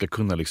sätt ska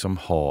kunna liksom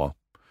ha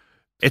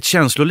ett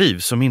känsloliv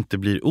som inte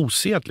blir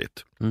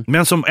osedligt,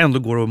 men som ändå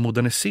går att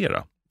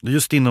modernisera.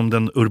 Just inom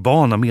den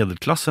urbana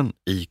medelklassen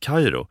i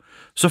Kairo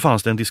så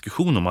fanns det en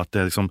diskussion om att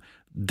det liksom,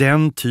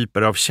 den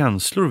typer av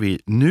känslor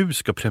vi nu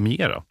ska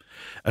premiera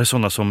är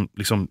sådana som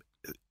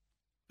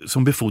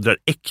befordrar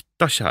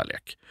äkta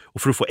kärlek.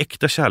 Och för att få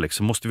äkta kärlek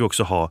så måste vi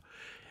också ha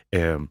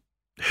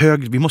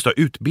vi måste ha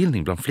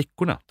utbildning bland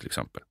flickorna till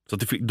exempel. Så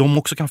att de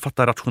också kan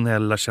fatta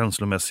rationella,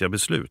 känslomässiga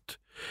beslut.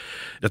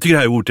 Jag tycker det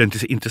här är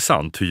oerhört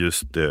intressant hur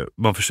just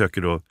man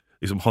försöker då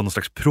liksom ha någon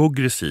slags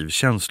progressiv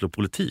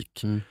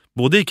känslopolitik.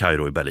 Både i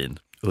Kairo och i Berlin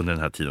under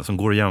den här tiden som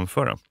går att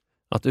jämföra.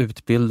 Att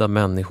utbilda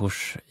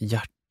människors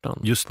hjärtan.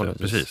 Just det,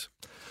 precis.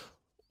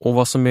 Och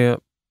vad som är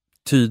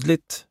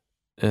tydligt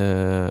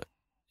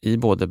i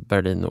både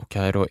Berlin och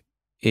Kairo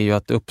är ju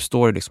att det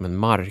uppstår liksom en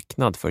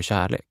marknad för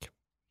kärlek.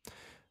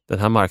 Den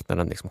här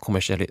marknaden, liksom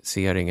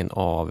kommersialiseringen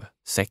av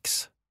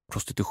sex,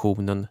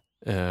 prostitutionen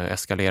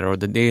eskalerar, och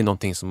det är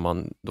någonting som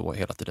man då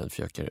hela tiden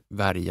försöker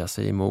värja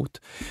sig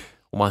emot.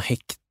 Och man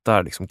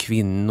häktar liksom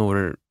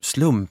kvinnor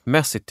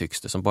slumpmässigt,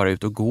 tycks det, som bara är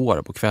ute och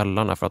går på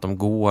kvällarna för att de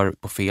går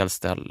på fel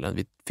ställen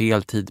vid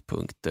fel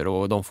tidpunkter,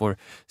 och de får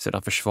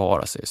sedan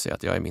försvara sig och säga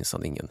att jag är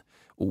minsann ingen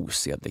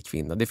osedlig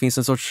kvinna. Det finns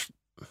en sorts,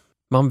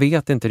 man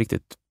vet inte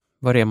riktigt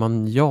vad det är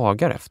man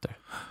jagar efter.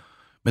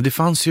 Men det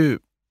fanns ju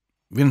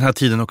vid den här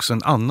tiden också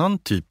en annan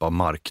typ av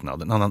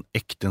marknad, en annan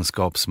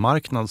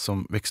äktenskapsmarknad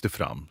som växte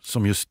fram,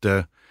 som just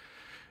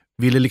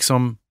ville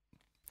liksom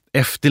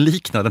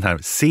efterlikna det här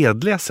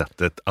sedliga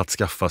sättet att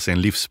skaffa sig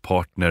en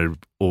livspartner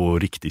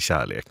och riktig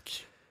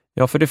kärlek.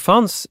 Ja, för det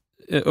fanns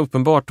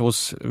uppenbart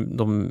hos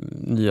de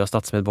nya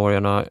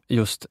statsmedborgarna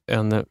just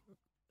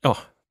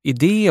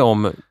idé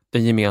om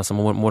den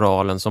gemensamma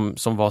moralen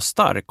som var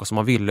stark och som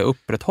man ville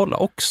upprätthålla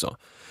också.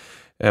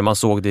 Man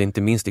såg det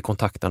inte minst i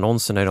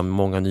kontaktannonserna i de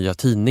många nya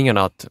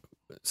tidningarna att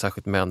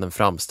särskilt männen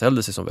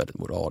framställde sig som väldigt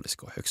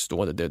moraliska och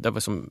högstående. Det var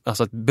som,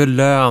 alltså att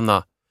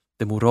belöna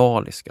det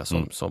moraliska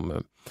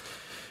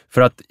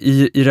för att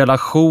i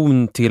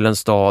relation till en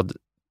stad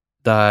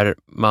där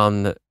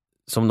man,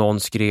 som någon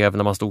skrev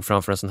när man stod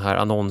framför en sån här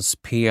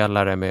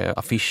annonspelare med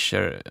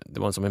affischer, det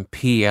var som en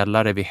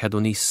pelare vid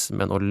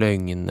hedonismen och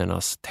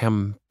lögnernas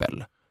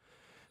tempel.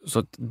 Så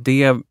att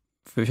det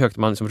försökte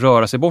man liksom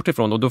röra sig bort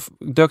ifrån, och då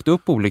dök det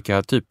upp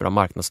olika typer av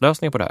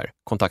marknadslösningar på det här.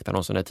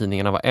 Kontaktannonserna i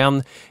tidningarna var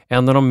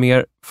en av de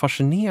mer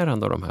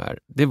fascinerande av de här.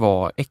 Det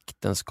var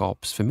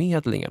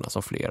äktenskapsförmedlingarna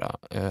som flera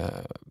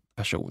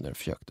personer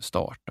försökte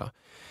starta.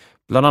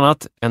 Bland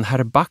annat en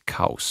herr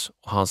Backhaus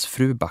och hans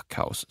fru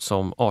Backhaus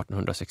som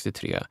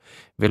 1863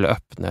 ville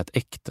öppna ett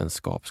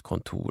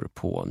äktenskapskontor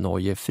på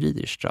Neue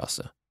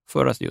Friedrichstraße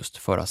för att just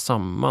föra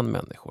samman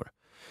människor.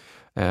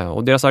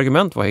 Och deras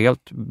argument var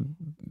helt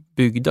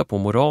byggda på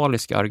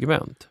moraliska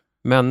argument.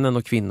 Männen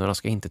och kvinnorna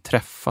ska inte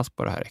träffas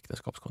på det här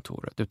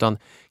äktenskapskontoret, utan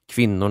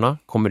kvinnorna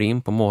kommer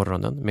in på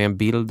morgonen med en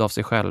bild av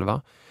sig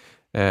själva.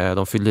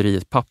 De fyller i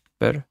ett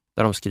papper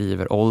där de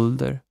skriver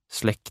ålder,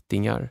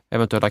 släktingar,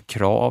 eventuella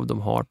krav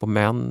de har på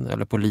män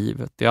eller på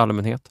livet i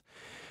allmänhet.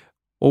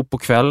 Och på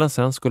kvällen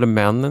sen skulle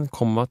männen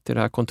komma till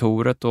det här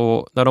kontoret,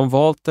 och när de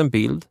valt en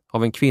bild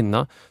av en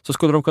kvinna så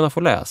skulle de kunna få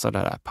läsa det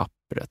här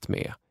pappret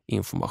med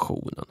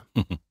informationen.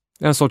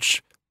 En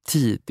sorts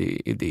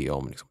tidig idé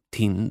om liksom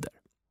Tinder.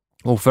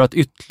 Och för att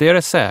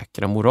ytterligare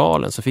säkra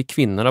moralen så fick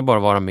kvinnorna bara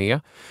vara med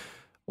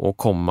och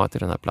komma till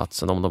den här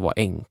platsen om de var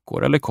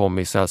änkor eller kom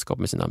i sällskap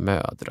med sina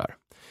mödrar.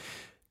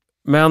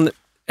 Men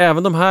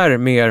även de här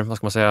mer, vad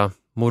ska man säga,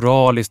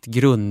 moraliskt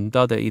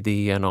grundade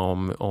idéerna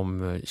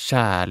om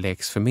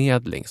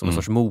kärleksförmedling som en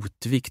sorts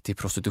motvikt till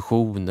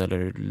prostitution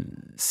eller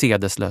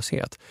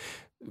sedeslöshet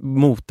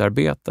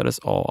motarbetades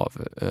av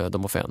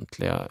de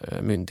offentliga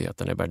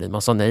myndigheterna i Berlin.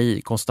 Man sa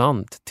nej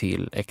konstant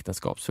till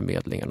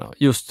äktenskapsförmedlingarna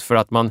just för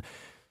att man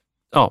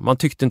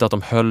tyckte inte att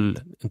de höll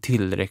en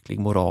tillräcklig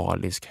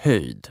moralisk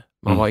höjd.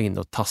 Man var inne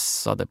och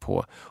tassade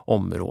på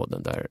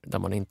områden där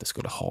man inte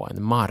skulle ha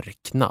en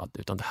marknad,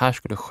 utan det här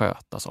skulle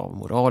skötas av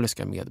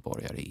moraliska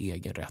medborgare i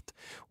egen rätt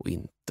och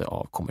inte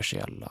av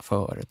kommersiella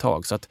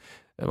företag. Så att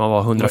man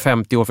var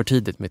 150 år för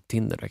tidigt med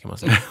Tinder, kan man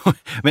säga.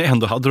 Men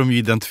ändå hade de ju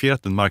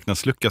identifierat en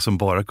marknadslucka som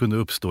bara kunde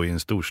uppstå i en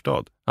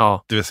storstad.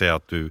 Ja. Det vill säga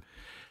att du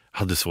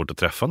hade svårt att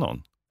träffa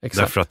någon.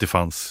 Exakt. Därför att det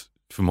fanns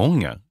för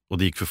många och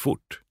det gick för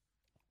fort.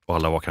 Och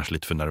alla var kanske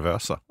lite för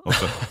nervösa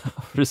också.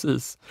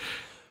 Precis.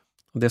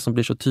 Och det som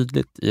blir så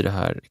tydligt i det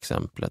här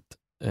exemplet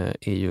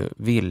är ju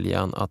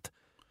viljan att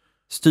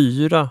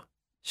styra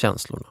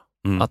känslorna.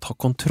 Att ha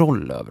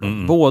kontroll över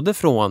dem. Både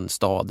från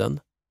staden,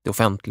 det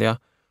offentliga,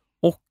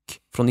 och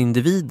från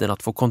individen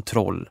att få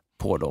kontroll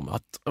på dem.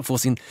 Att få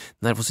sin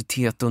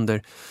nervositet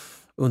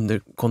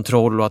under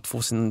kontroll och att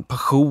få sin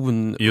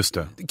passion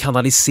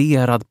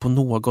kanaliserad på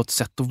något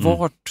sätt. Och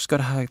vart ska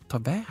det här ta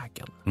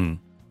vägen?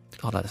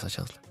 Alla dessa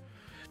känslor.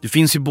 Det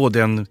finns ju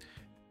både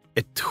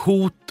ett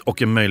hot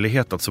och en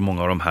möjlighet att så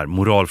många av de här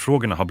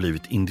moralfrågorna har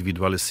blivit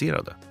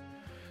individualiserade.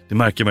 Det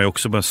märker man ju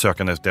också på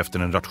sökandet efter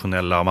den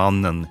rationella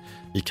mannen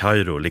i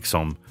Kairo,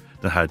 liksom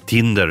den här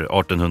Tinder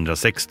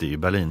 1860 i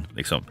Berlin.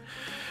 Liksom.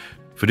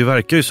 För det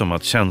verkar ju som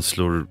att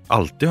känslor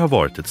alltid har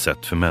varit ett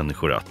sätt för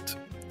människor att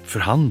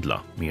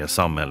förhandla med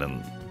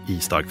samhällen i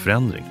stark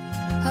förändring.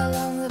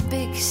 Along the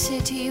big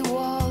city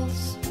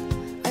walls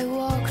I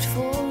walked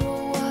for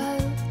a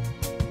while,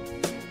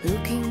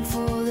 looking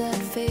for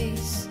that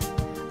face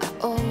I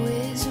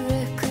always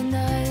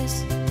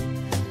recognize.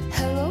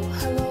 Hello,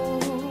 hello,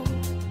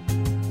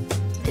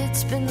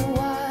 it's been a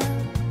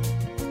while,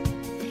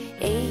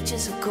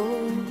 ages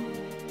ago,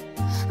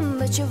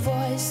 but your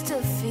voice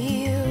still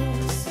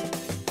feels.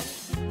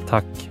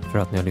 Tack för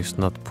att ni har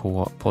lyssnat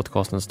på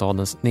podcasten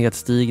Stadens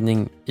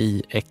nedstigning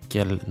i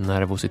äckel,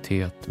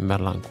 nervositet,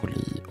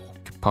 melankoli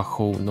och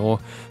passion.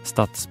 Och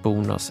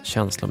stadsbornas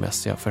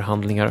känslomässiga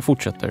förhandlingar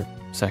fortsätter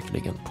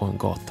säkerligen på en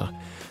gata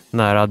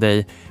nära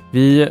dig.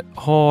 Vi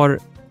har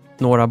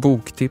några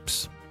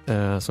boktips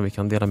som vi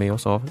kan dela med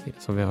oss av,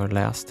 som vi har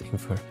läst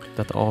inför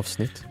detta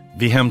avsnitt.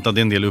 Vi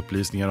hämtade en del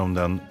upplysningar om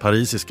den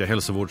parisiska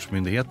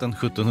hälsovårdsmyndigheten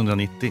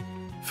 1790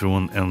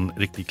 från en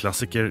riktig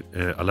klassiker,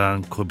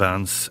 Alain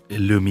Corbins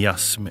Le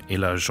miasme et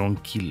la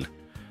jonquille.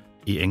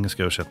 I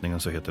engelska översättningen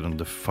så heter den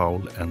The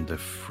Foul and the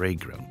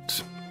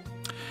Fragrant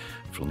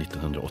från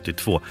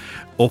 1982.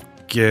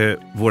 Och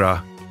våra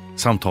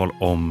samtal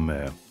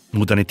om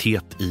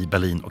modernitet i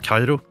Berlin och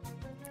Kairo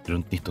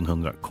runt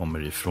 1900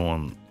 kommer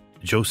ifrån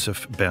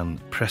Joseph Ben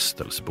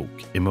Prestels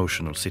bok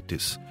Emotional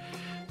Cities,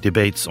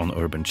 Debates on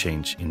Urban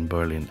Change in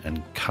Berlin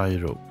and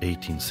Cairo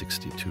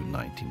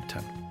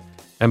 1860-1910.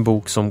 En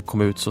bok som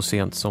kom ut så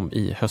sent som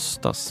i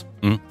höstas.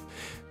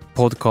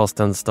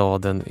 Podcasten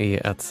Staden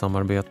är ett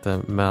samarbete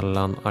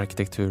mellan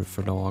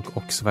Arkitekturförlag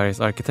och Sveriges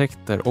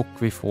arkitekter, och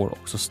vi får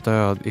också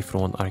stöd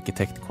ifrån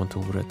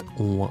arkitektkontoret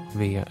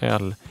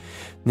OVL.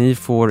 Ni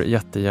får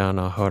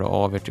jättegärna höra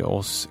av er till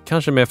oss,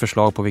 kanske med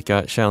förslag på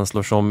vilka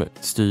känslor som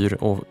styr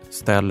och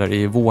ställer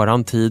i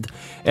våran tid,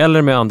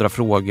 eller med andra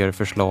frågor,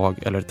 förslag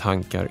eller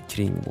tankar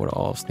kring våra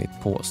avsnitt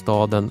på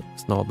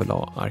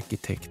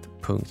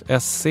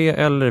staden@arkitekt.se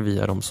eller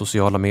via de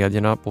sociala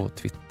medierna. På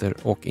Twitter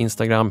och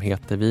Instagram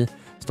heter vi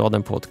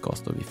Staden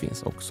Podcast och vi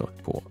finns också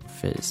på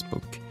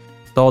Facebook.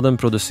 Staden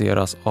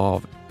produceras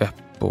av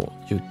Beppo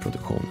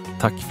ljudproduktion.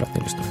 Tack för att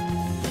ni lyssnar.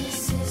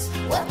 This is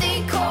what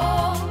they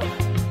call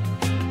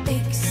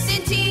big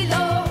city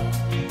law.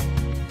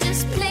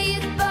 Just play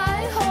it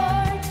by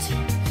heart,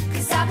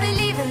 'cause I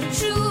believe in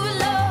true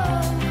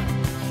love.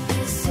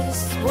 This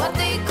is what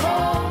they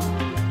call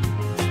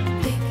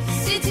big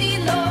city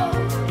law.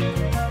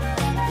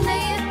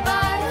 Play it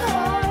by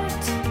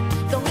heart,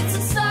 though it's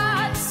a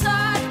sad,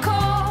 sad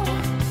call.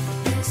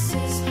 This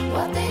is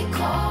what they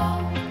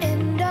call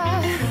in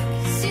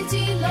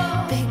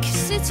big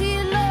city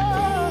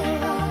law.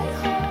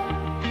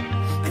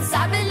 'Cause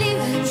I believe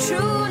in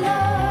true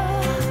love.